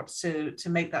support to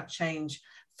make that change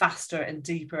faster and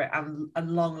deeper and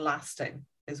long lasting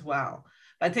as well.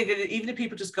 But I think even if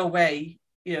people just go away,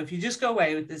 if you just go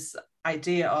away with this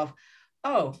idea of,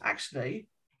 oh, actually,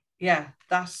 yeah,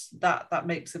 that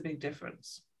makes a big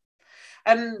difference.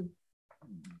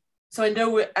 So I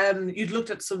know you'd looked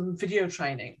at some video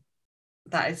training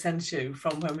that I sent you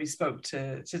from when we spoke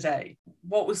today.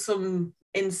 What was some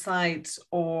insight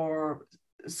or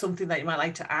something that you might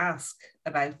like to ask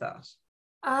about that?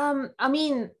 I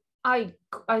mean, I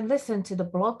listened to the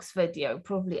blogs video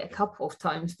probably a couple of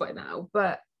times by now,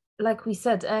 but like we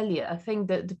said earlier, I think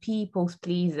that the people's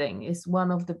pleasing is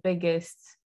one of the biggest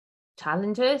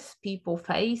challenges people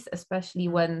face, especially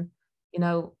when,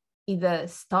 either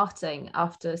starting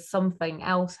after something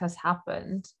else has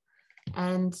happened.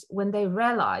 And when they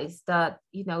realize that,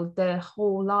 you know, their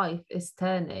whole life is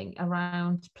turning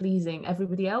around pleasing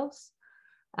everybody else,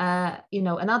 you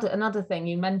know, another thing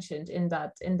you mentioned in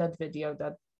that video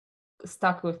that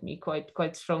stuck with me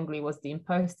quite strongly was the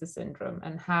imposter syndrome,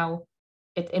 and how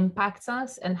it impacts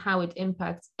us and how it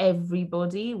impacts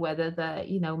everybody, whether they're,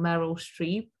 you know, Meryl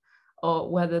Streep or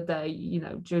whether they're, you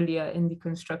know, Julia in the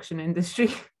construction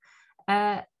industry.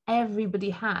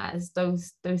 Everybody has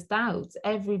those doubts.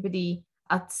 Everybody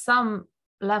at some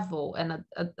level and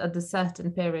at a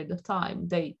certain period of time,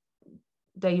 they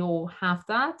all have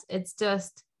that. It's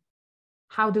just,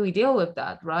 how do we deal with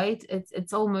that, right?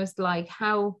 It's almost like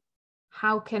how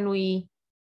can we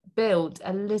build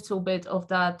a little bit of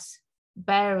that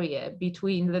barrier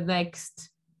between the next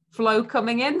flow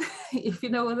coming in, if you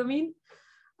know what I mean.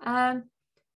 And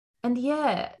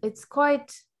yeah, it's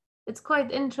quite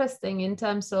interesting in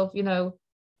terms of, you know,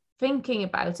 thinking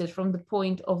about it from the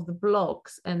point of the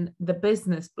blogs and the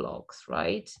business blogs,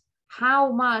 right?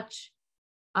 How much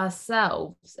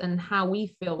ourselves and how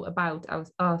we feel about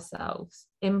ourselves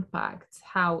impacts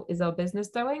how is our business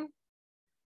doing.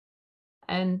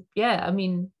 And yeah, I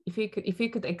mean, if you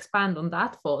could expand on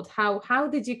that thought, how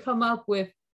did you come up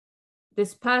with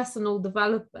this personal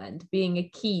development being a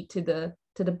key to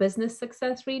the business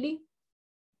success, really?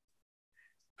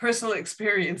 Personal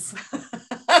experience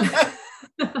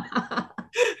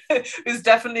is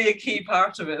definitely a key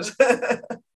part of it.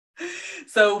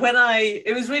 So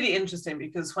it was really interesting,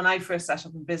 because when I first set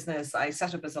up in business, I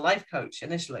set up as a life coach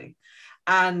initially,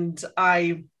 and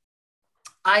I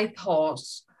thought,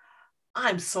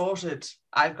 I'm sorted.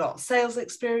 I've got sales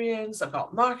experience, I've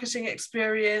got marketing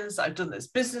experience, I've done this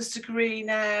business degree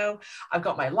now, I've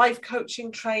got my life coaching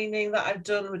training that I've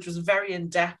done, which was very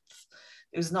in-depth.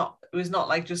 It was not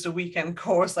like just a weekend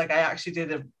course. Like, I actually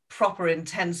did a proper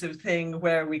intensive thing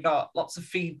where we got lots of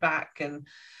feedback and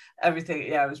everything.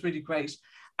 Yeah, it was really great.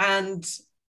 And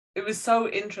it was so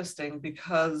interesting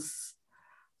because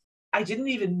I didn't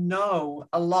even know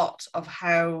a lot of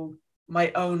how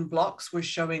my own blocks were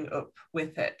showing up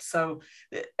with it. So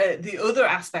the other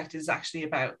aspect is actually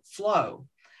about flow.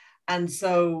 And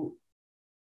so,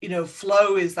 you know,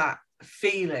 flow is that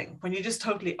feeling when you're just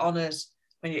totally on it,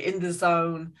 when you're in the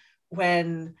zone,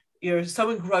 when you're so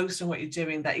engrossed in what you're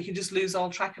doing that you can just lose all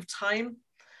track of time.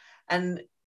 And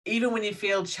even when you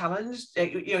feel challenged,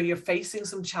 you know, you're facing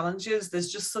some challenges,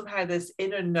 there's just somehow this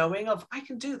inner knowing of, I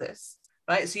can do this,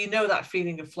 right? So you know that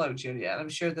feeling of flow, Julia. And I'm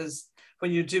sure there's, when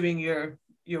you're doing your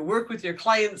work with your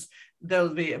clients,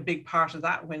 there'll be a big part of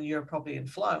that when you're probably in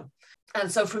flow.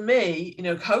 And so for me, you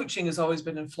know, coaching has always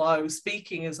been in flow,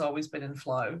 speaking has always been in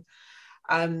flow.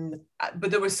 But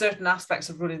there were certain aspects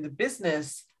of running the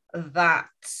business that,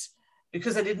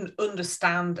 because I didn't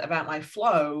understand about my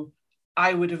flow,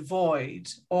 I would avoid,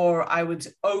 or I would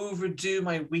overdo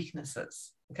my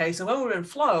weaknesses. Okay, so when we're in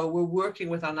flow, we're working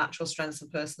with our natural strengths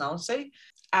and personality.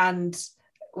 And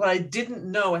what I didn't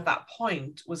know at that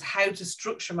point was how to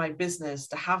structure my business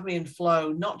to have me in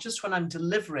flow, not just when I'm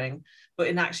delivering, but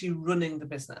in actually running the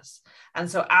business. And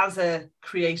so as a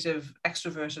creative,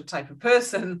 extroverted type of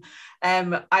person,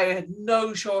 I had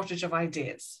no shortage of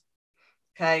ideas.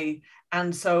 Okay.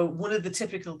 And so one of the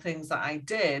typical things that I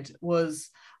did was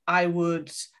I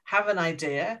would have an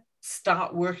idea,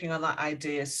 start working on that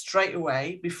idea straight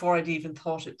away before I'd even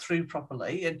thought it through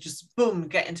properly, and just boom,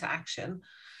 get into action.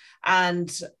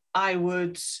 And I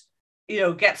would, you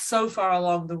know, get so far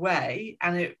along the way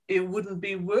and it wouldn't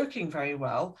be working very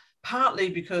well, partly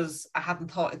because I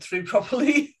hadn't thought it through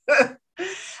properly. And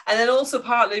then also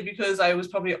partly because I was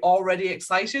probably already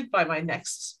excited by my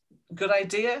next good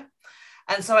idea.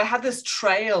 And so I had this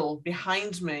trail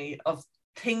behind me of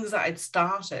things that I'd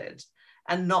started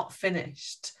and not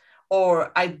finished,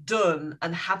 or I'd done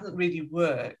and hadn't really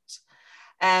worked.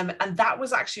 And that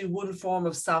was actually one form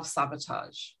of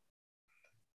self-sabotage.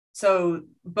 So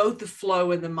both the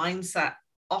flow and the mindset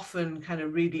often kind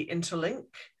of really interlink.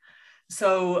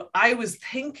 So I was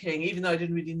thinking, even though I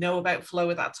didn't really know about flow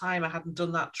at that time, I hadn't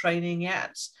done that training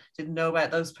yet, didn't know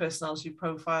about those personality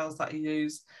profiles that you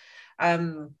use.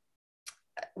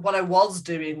 What I was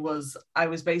doing was I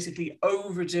was basically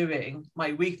overdoing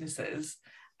my weaknesses,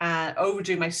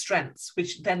 overdoing my strengths,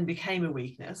 which then became a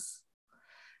weakness.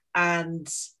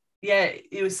 And yeah,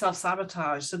 it was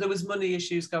self-sabotage. So there was money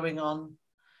issues going on.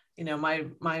 You know,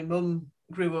 my mum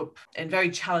grew up in very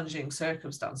challenging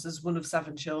circumstances, one of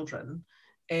 7 children,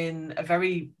 in a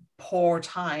very poor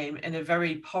time in a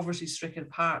very poverty-stricken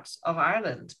part of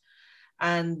Ireland.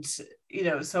 And, you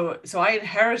know, so I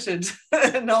inherited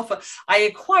I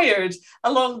acquired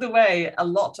along the way a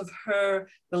lot of her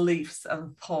beliefs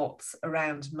and thoughts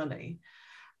around money.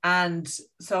 And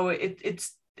so it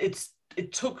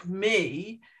took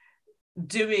me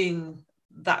doing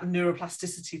that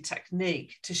neuroplasticity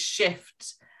technique to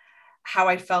shift how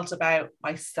I felt about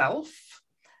myself,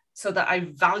 so that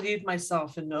I valued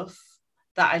myself enough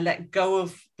that I let go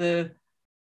of the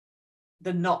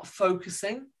not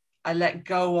focusing. I let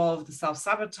go of the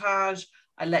self-sabotage.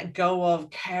 I let go of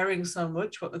caring so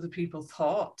much what other people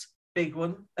thought. Big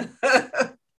one.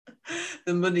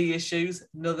 The money issues,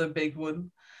 another big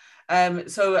one.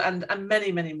 So and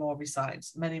many, many more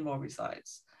besides,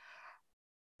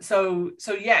 So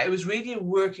yeah, it was really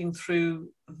working through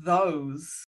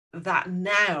those that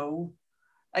now,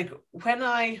 like when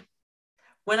I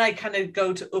kind of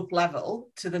go to up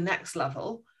level to the next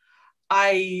level,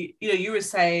 you were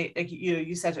saying, like,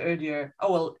 you said earlier,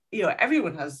 oh, well,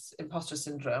 everyone has imposter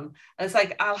syndrome. And it's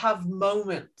like, I'll have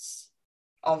moments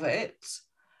of it,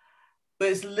 but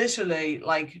it's literally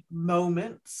like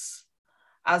moments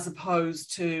as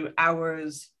opposed to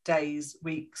hours, days,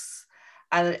 weeks.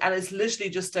 And it's literally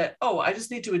just I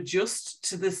just need to adjust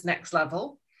to this next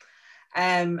level.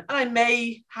 And I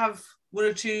may have one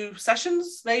or two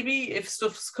sessions, maybe, if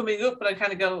stuff's coming up, but I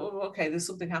kind of go, oh, okay, there's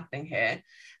something happening here.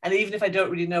 And even if I don't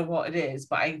really know what it is,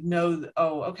 but I know that,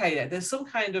 oh, okay, there's some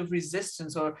kind of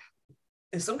resistance, or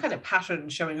there's some kind of pattern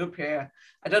showing up here.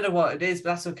 I don't know what it is,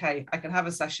 but that's okay. I can have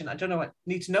a session. I don't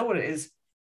need to know what it is.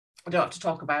 I don't have to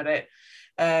talk about it.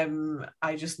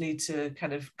 I just need to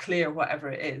kind of clear whatever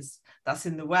it is that's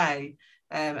in the way,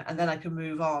 and then I can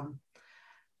move on.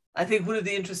 I think one of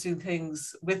the interesting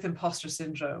things with imposter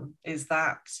syndrome is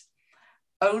that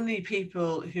only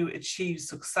people who achieve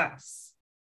success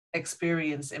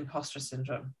experience imposter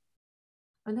syndrome.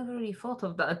 I never really thought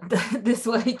of that this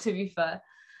way, to be fair.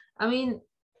 I mean,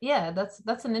 yeah,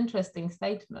 that's an interesting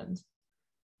statement.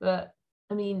 But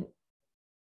I mean,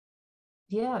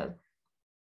 yeah.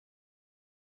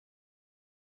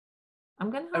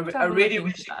 I'm gonna have to have I really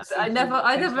wish I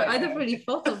never really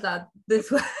thought of that this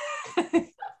way.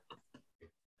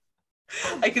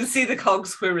 I can see the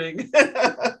cogs whirring.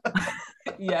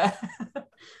 Yeah.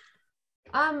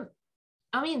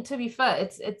 I mean, to be fair,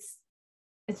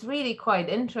 it's really quite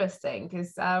interesting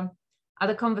because I had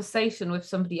a conversation with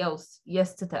somebody else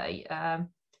yesterday.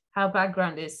 Her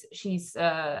background is she's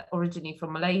originally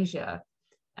from Malaysia,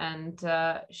 and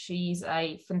she's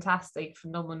a fantastic,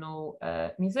 phenomenal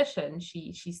musician.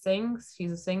 She sings.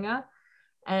 She's a singer,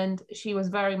 and she was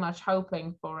very much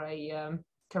hoping for a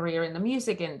career in the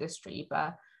music industry.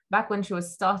 But back when she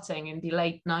was starting in the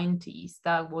late 90s,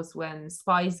 that was when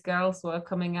Spice Girls were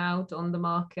coming out on the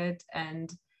market,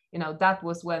 and that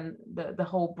was when the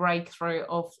whole breakthrough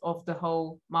of the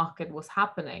whole market was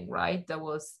happening, right? There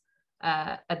was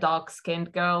a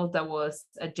dark-skinned girl, there was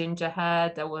a ginger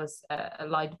hair, there was a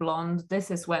light blonde.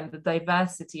 This is when the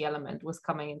diversity element was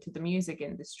coming into the music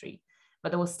industry, but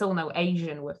there was still no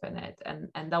Asian within it.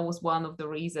 And that was one of the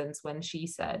reasons when she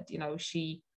said,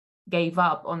 she gave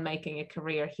up on making a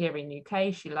career here in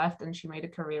UK. She left and she made a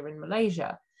career in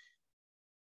Malaysia.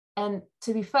 And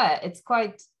to be fair, it's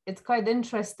quite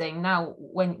interesting now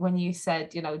when you said,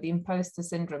 the imposter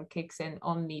syndrome kicks in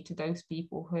only to those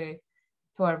people who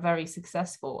are very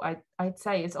successful. I'd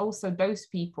say it's also those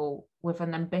people with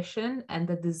an ambition and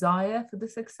the desire for the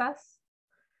success.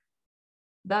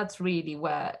 That's really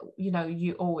where,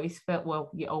 you always feel,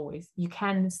 you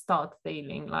can start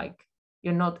feeling like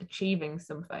you're not achieving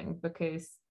something because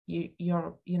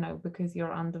you're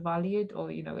undervalued,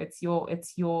 or,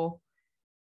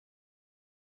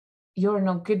 you're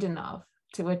not good enough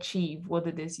to achieve what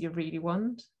it is you really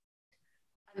want.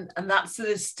 And that's the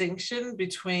distinction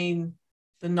between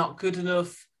the not good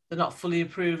enough, the not fully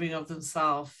approving of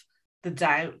themselves, the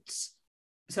doubts.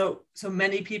 So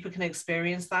many people can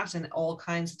experience that in all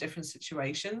kinds of different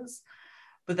situations.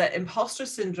 But that imposter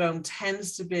syndrome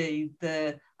tends to be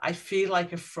I feel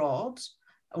like a fraud,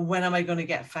 and when am I going to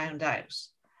get found out?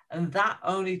 And that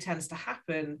only tends to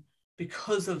happen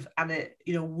because of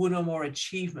one or more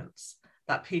achievements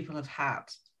that people have had.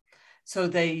 So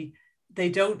they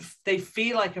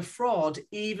feel like a fraud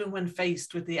even when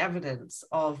faced with the evidence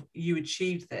of you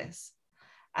achieved this.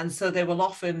 And so they will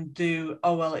often do,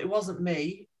 oh, well, it wasn't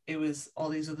me, it was all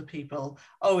these other people.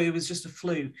 Oh, it was just a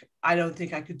fluke. I don't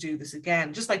think I could do this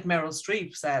again. Just like Meryl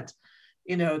Streep said,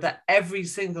 that every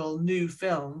single new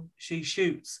film she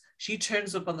shoots, she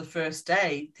turns up on the first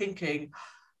day thinking,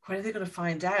 when are they going to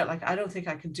find out? Like, I don't think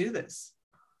I can do this.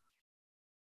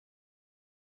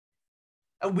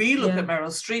 And we look at Meryl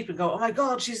Streep and go, oh my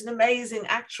God, she's an amazing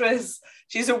actress.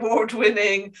 She's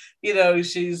award-winning,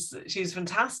 she's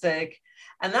fantastic.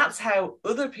 And that's how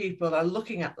other people are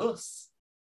looking at us.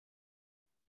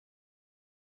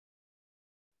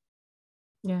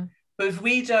 Yeah. But if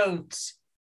we don't,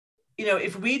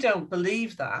 if we don't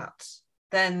believe that,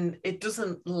 then it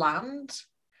doesn't land.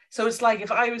 So it's like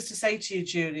if I was to say to you,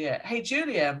 Julia, hey,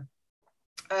 Julia,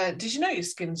 did you know your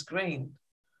skin's green?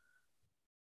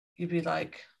 You'd be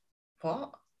like,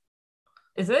 what?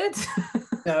 Is it?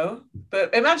 No.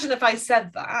 But imagine if I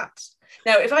said that.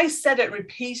 Now, if I said it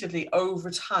repeatedly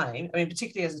over time, I mean,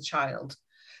 particularly as a child,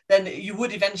 then you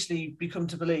would eventually become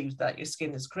to believe that your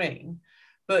skin is green.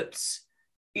 But,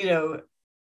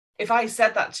 if I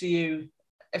said that to you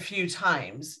a few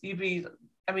times, you'd be,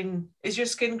 I mean, is your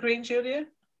skin green, Julia?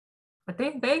 I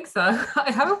don't think so.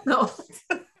 I hope not.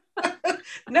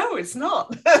 No, it's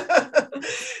not.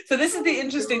 So this is the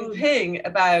interesting thing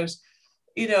about,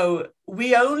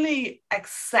 we only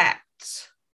accept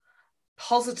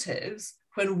positives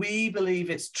when we believe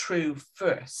it's true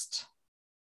first.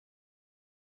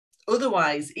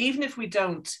 Otherwise, even if we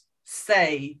don't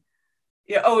say,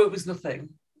 oh, it was nothing,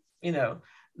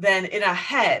 then in our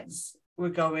heads, we're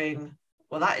going,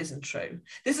 well, that isn't true.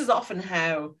 This is often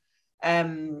how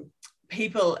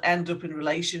people end up in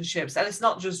relationships, and it's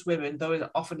not just women, though it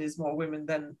often is more women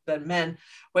than men,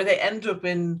 where they end up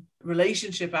in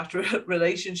relationship after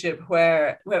relationship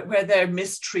where they're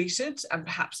mistreated and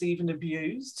perhaps even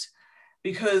abused,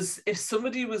 because if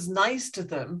somebody was nice to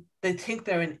them, they think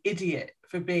they're an idiot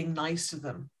for being nice to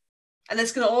them. And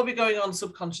this can all be going on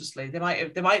subconsciously. They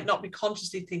might not be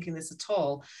consciously thinking this at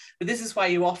all, but this is why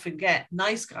you often get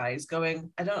nice guys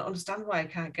going, I don't understand why I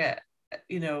can't get,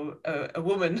 a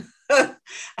woman.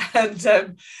 and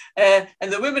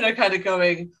the women are kind of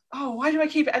going, oh, why do I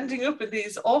keep ending up in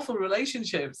these awful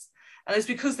relationships? And it's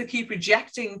because they keep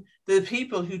rejecting the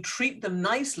people who treat them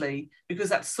nicely,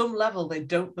 because at some level they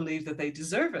don't believe that they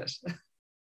deserve it.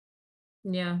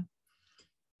 Yeah.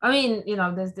 I mean,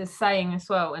 there's this saying as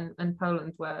well in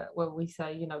Poland where we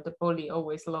say, the bully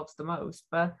always loves the most,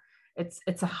 but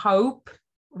it's a hope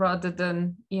rather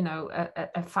than,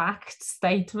 a fact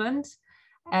statement.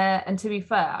 And to be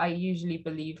fair, I usually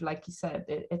believe, like you said,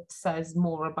 it says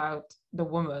more about the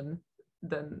woman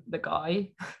than the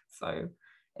guy. So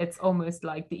it's almost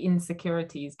like the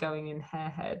insecurities going in her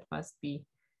head must be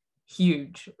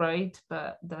huge, right?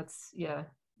 But that's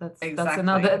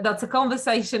exactly. That's a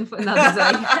conversation for another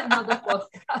day, another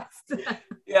podcast.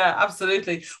 Yeah,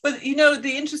 absolutely. But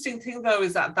the interesting thing though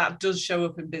is that does show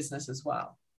up in business as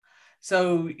well.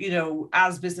 So,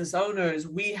 as business owners,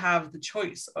 we have the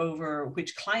choice over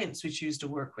which clients we choose to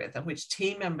work with and which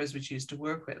team members we choose to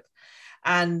work with.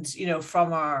 And,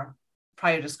 from our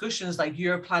prior discussions, like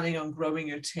you're planning on growing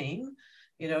your team,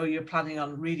 you're planning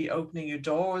on really opening your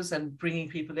doors and bringing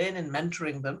people in and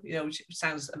mentoring them, which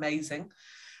sounds amazing.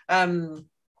 And,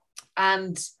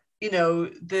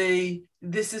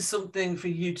 this is something for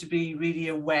you to be really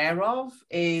aware of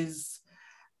is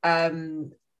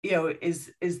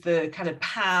the kind of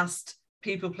past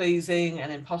people pleasing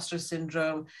and imposter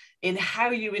syndrome in how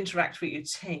you interact with your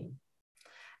team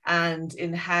and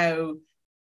in how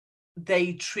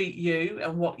they treat you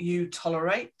and what you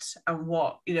tolerate and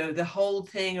what, the whole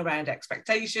thing around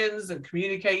expectations and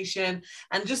communication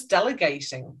and just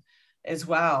delegating as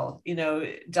well.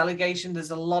 Delegation,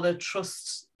 there's a lot of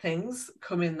trust things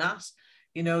come in that,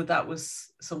 that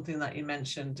was something that you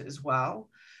mentioned as well.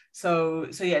 So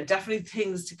yeah, definitely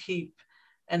things to keep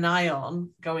an eye on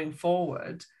going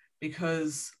forward,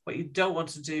 because what you don't want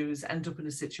to do is end up in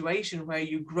a situation where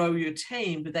you grow your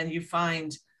team, but then you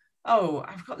find, oh,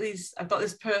 I've got this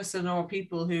person or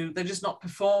people who they're just not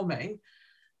performing,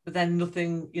 but then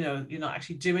nothing, you're not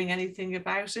actually doing anything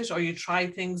about it, or you try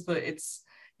things, but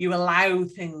you allow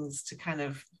things to kind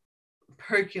of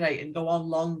percolate and go on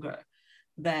longer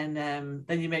than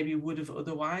you maybe would have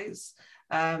otherwise.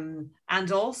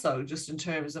 And also just in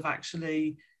terms of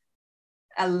actually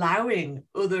allowing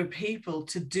other people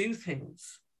to do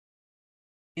things.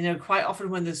 Quite often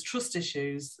when there's trust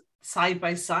issues, side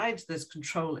by side, there's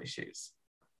control issues.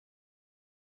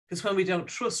 Because when we don't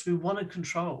trust, we want to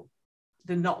control.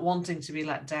 They're not wanting to be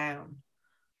let down.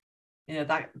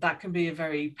 That can be a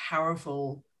very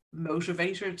powerful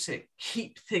motivator to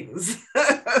keep things.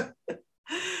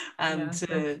 And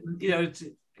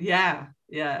yeah,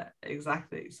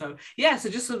 exactly. So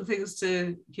just some things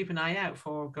to keep an eye out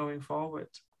for going forward.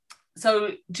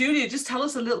 So Julia, just tell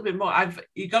us a little bit more.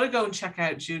 You got to go and check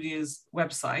out Julia's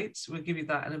website. We'll give you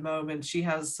that in a moment. She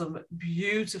has some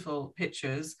beautiful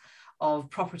pictures of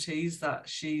properties that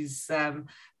she's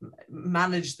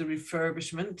managed the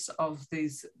refurbishment of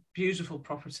these beautiful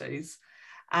properties.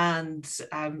 And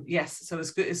yes, so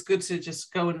it's good to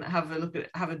just go and have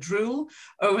a drool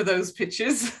over those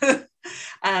pictures.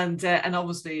 And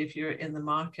obviously, if you're in the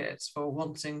market for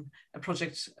wanting a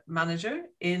project manager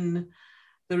in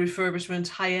the refurbishment,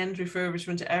 high-end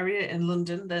refurbishment area in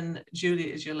London, then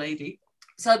Julia is your lady.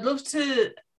 So I'd love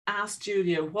to ask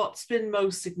Julia, what's been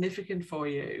most significant for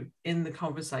you in the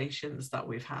conversations that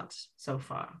we've had so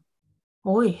far?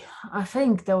 Oi, I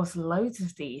think there was loads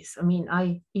of these. I mean,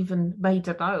 I even made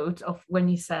a note of when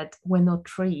you said we're not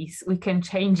trees, we can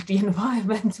change the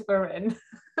environment we're in.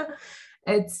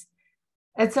 it's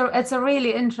it's a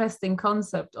really interesting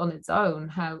concept on its own,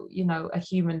 how, you know, a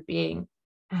human being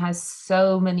has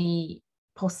so many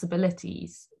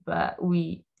possibilities, but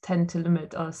we tend to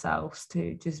limit ourselves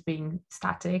to just being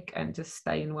static and just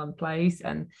stay in one place,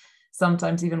 and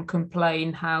sometimes even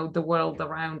complain how the world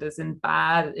around us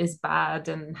is bad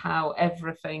and how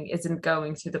everything isn't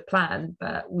going to the plan,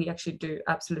 but we actually do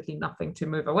absolutely nothing to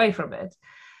move away from it.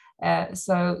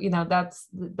 So, you know,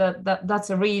 that's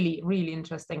a really, really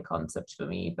interesting concept for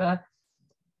me. But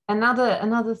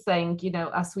another thing, you know,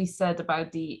 as we said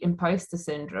about the imposter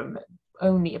syndrome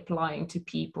only applying to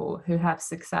people who have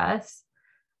success,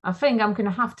 I think I'm going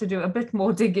to have to do a bit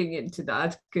more digging into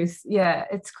that, because yeah,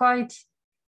 it's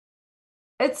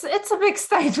a big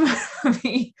statement for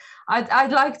me.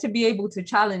 I'd like to be able to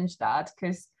challenge that,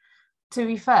 because to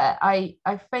be fair, I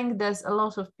think there's a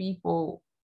lot of people.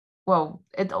 Well,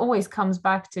 it always comes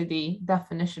back to the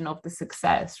definition of the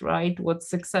success, right? What's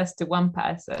success to one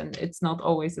person, it's not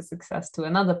always a success to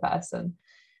another person.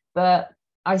 But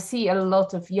I see a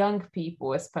lot of young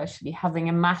people, especially, having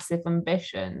a massive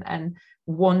ambition and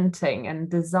wanting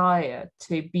and desire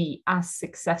to be as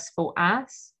successful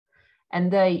as,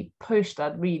 and they push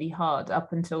that really hard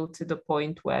up until to the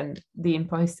point when the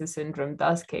imposter syndrome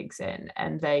does kicks in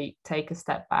and they take a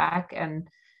step back and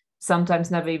sometimes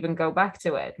never even go back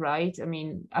to it, right? I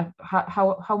mean,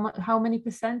 how many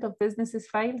percent of businesses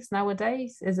fails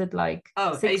nowadays? Is it like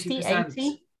 60,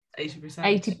 80?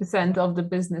 80%. 80% of the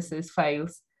businesses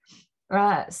fails.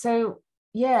 So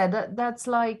yeah, that's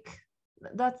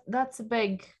a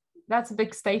big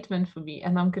statement for me,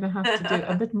 and I'm going to have to do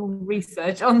a bit more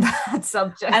research on that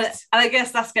subject. And I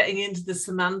guess that's getting into the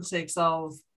semantics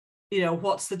of, you know,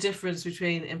 what's the difference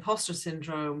between imposter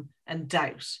syndrome and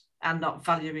doubt and not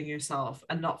valuing yourself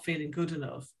and not feeling good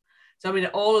enough. So, I mean,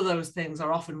 all of those things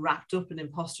are often wrapped up in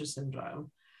imposter syndrome.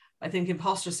 I think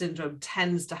imposter syndrome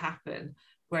tends to happen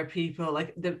where people,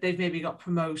 like, they've maybe got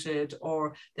promoted,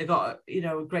 or they've got, you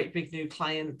know, a great big new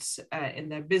client in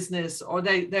their business, or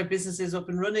their business is up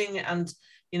and running and,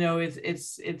 you know,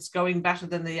 it's going better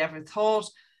than they ever thought.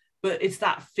 But it's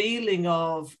that feeling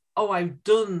of, oh, I've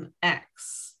done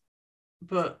X,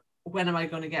 but when am I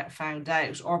going to get found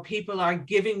out? Or people are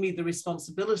giving me the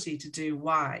responsibility to do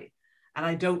Y, and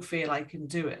I don't feel I can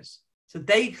do it. So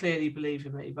they clearly believe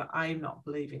in me, but I'm not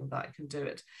believing that I can do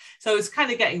it. So it's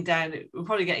kind of getting down, we're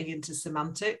probably getting into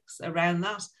semantics around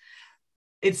that.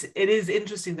 It is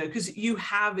interesting though, because you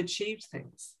have achieved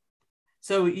things.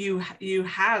 So you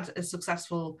had a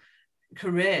successful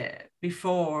career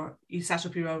before you set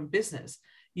up your own business.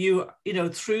 You know,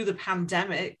 through the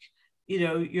pandemic, you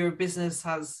know, your business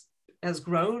has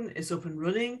grown, it's up and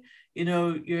running. You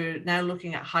know, you're now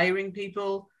looking at hiring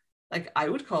people. Like, I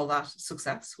would call that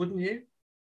success, wouldn't you?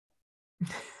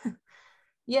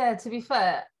 Yeah, to be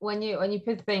fair, when you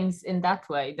put things in that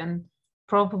way, then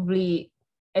probably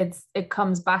it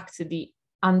comes back to the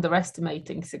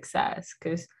underestimating success,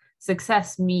 because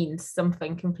success means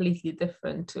something completely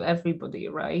different to everybody,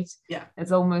 right? Yeah.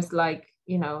 It's almost like,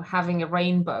 you know, having a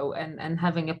rainbow and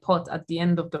having a pot at the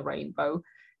end of the rainbow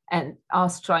and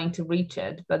us trying to reach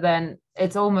it, but then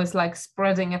it's almost like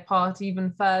spreading apart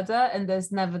even further, and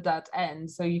there's never that end,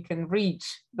 so you can reach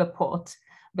the pot,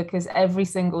 because every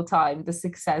single time the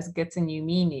success gets a new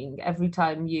meaning. Every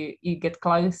time you get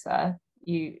closer,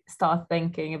 you start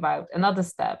thinking about another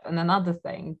step and another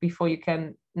thing before you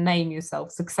can name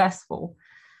yourself successful.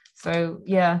 So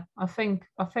yeah, I think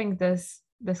there's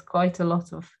quite a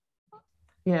lot of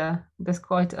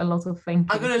thinking.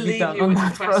 I'm going to leave you with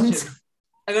a question.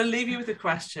 I'm going to leave you with a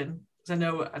question, because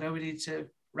I know we need to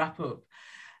wrap up.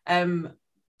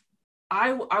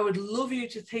 I would love you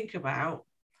to think about,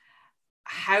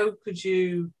 how could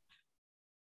you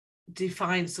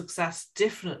define success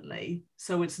differently,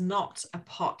 so it's not a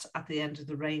pot at the end of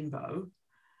the rainbow,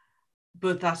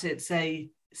 but that it's a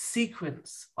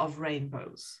sequence of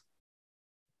rainbows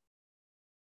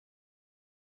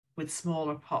with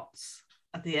smaller pots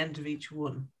at the end of each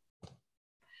one.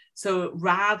 So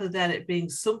rather than it being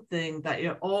something that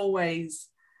you're always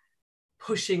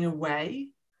pushing away,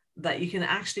 that you can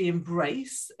actually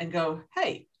embrace and go,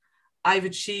 hey, I've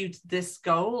achieved this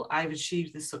goal, I've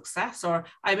achieved this success, or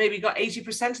I maybe got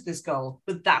 80% of this goal,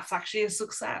 but that's actually a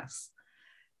success.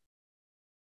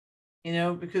 You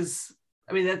know, because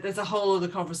I mean, there's a whole other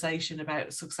conversation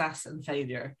about success and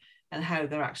failure and how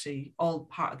they're actually all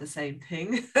part of the same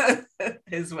thing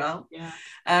as well. Yeah.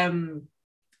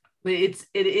 But it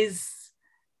is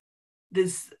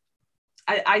this,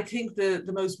 I think the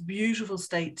most beautiful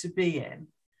state to be in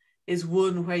is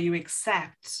one where you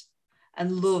accept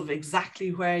and love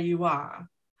exactly where you are,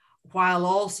 while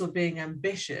also being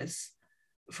ambitious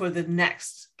for the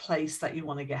next place that you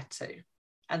want to get to.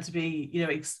 And to be, you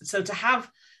know, so to have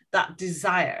that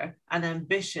desire and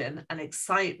ambition and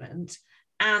excitement,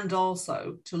 and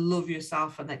also to love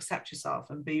yourself and accept yourself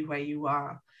and be where you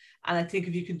are. And I think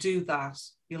if you can do that,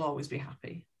 you'll always be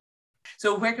happy.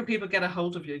 So where can people get a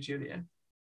hold of you, Julia?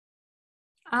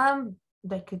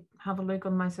 They could have a look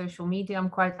on my social media. I'm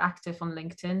quite active on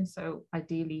LinkedIn, so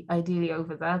ideally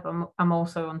over there. But I'm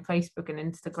also on Facebook and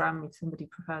Instagram if somebody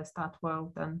prefers that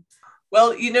world. Then,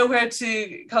 well, you know where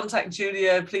to contact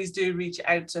Julia. Please do reach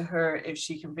out to her if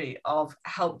she can be of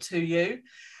help to you.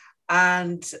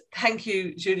 And thank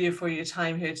you, Julia, for your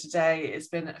time here today. It's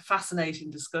been a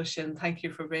fascinating discussion. Thank you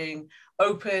for being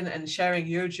open and sharing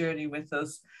your journey with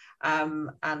us.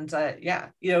 Yeah,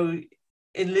 you know,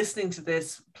 in listening to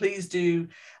this, please do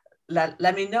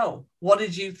let me know. What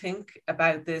did you think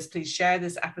about this? Please share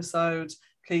this episode.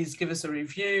 Please give us a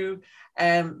review.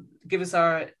 Give us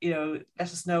our, you know,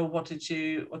 let us know what did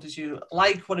you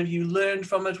like? What have you learned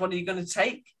from it? What are you going to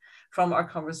take from our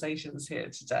conversations here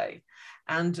today?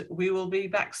 And we will be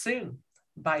back soon.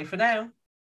 Bye for now.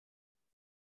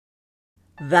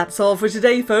 That's all for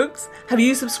today, folks. Have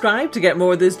you subscribed to get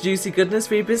more of this juicy goodness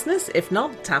for your business? If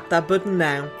not, tap that button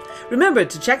now. Remember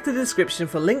to check the description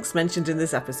for links mentioned in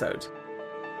this episode.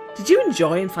 Did you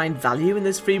enjoy and find value in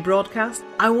this free broadcast?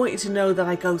 I want you to know that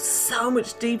I go so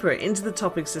much deeper into the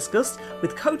topics discussed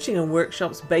with coaching and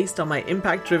workshops based on my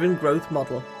impact-driven growth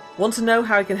model. Want to know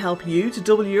how I can help you to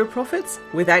double your profits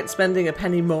without spending a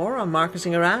penny more on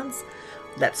marketing or ads?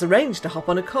 Let's arrange to hop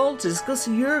on a call to discuss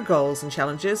your goals and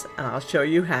challenges, and I'll show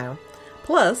you how.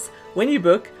 Plus, when you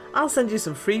book, I'll send you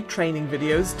some free training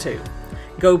videos too.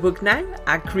 Go book now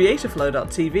at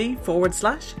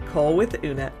creativeflow.tv/call with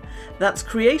Una. That's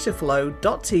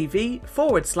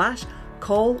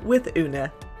creativeflow.tv/call with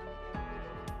Una.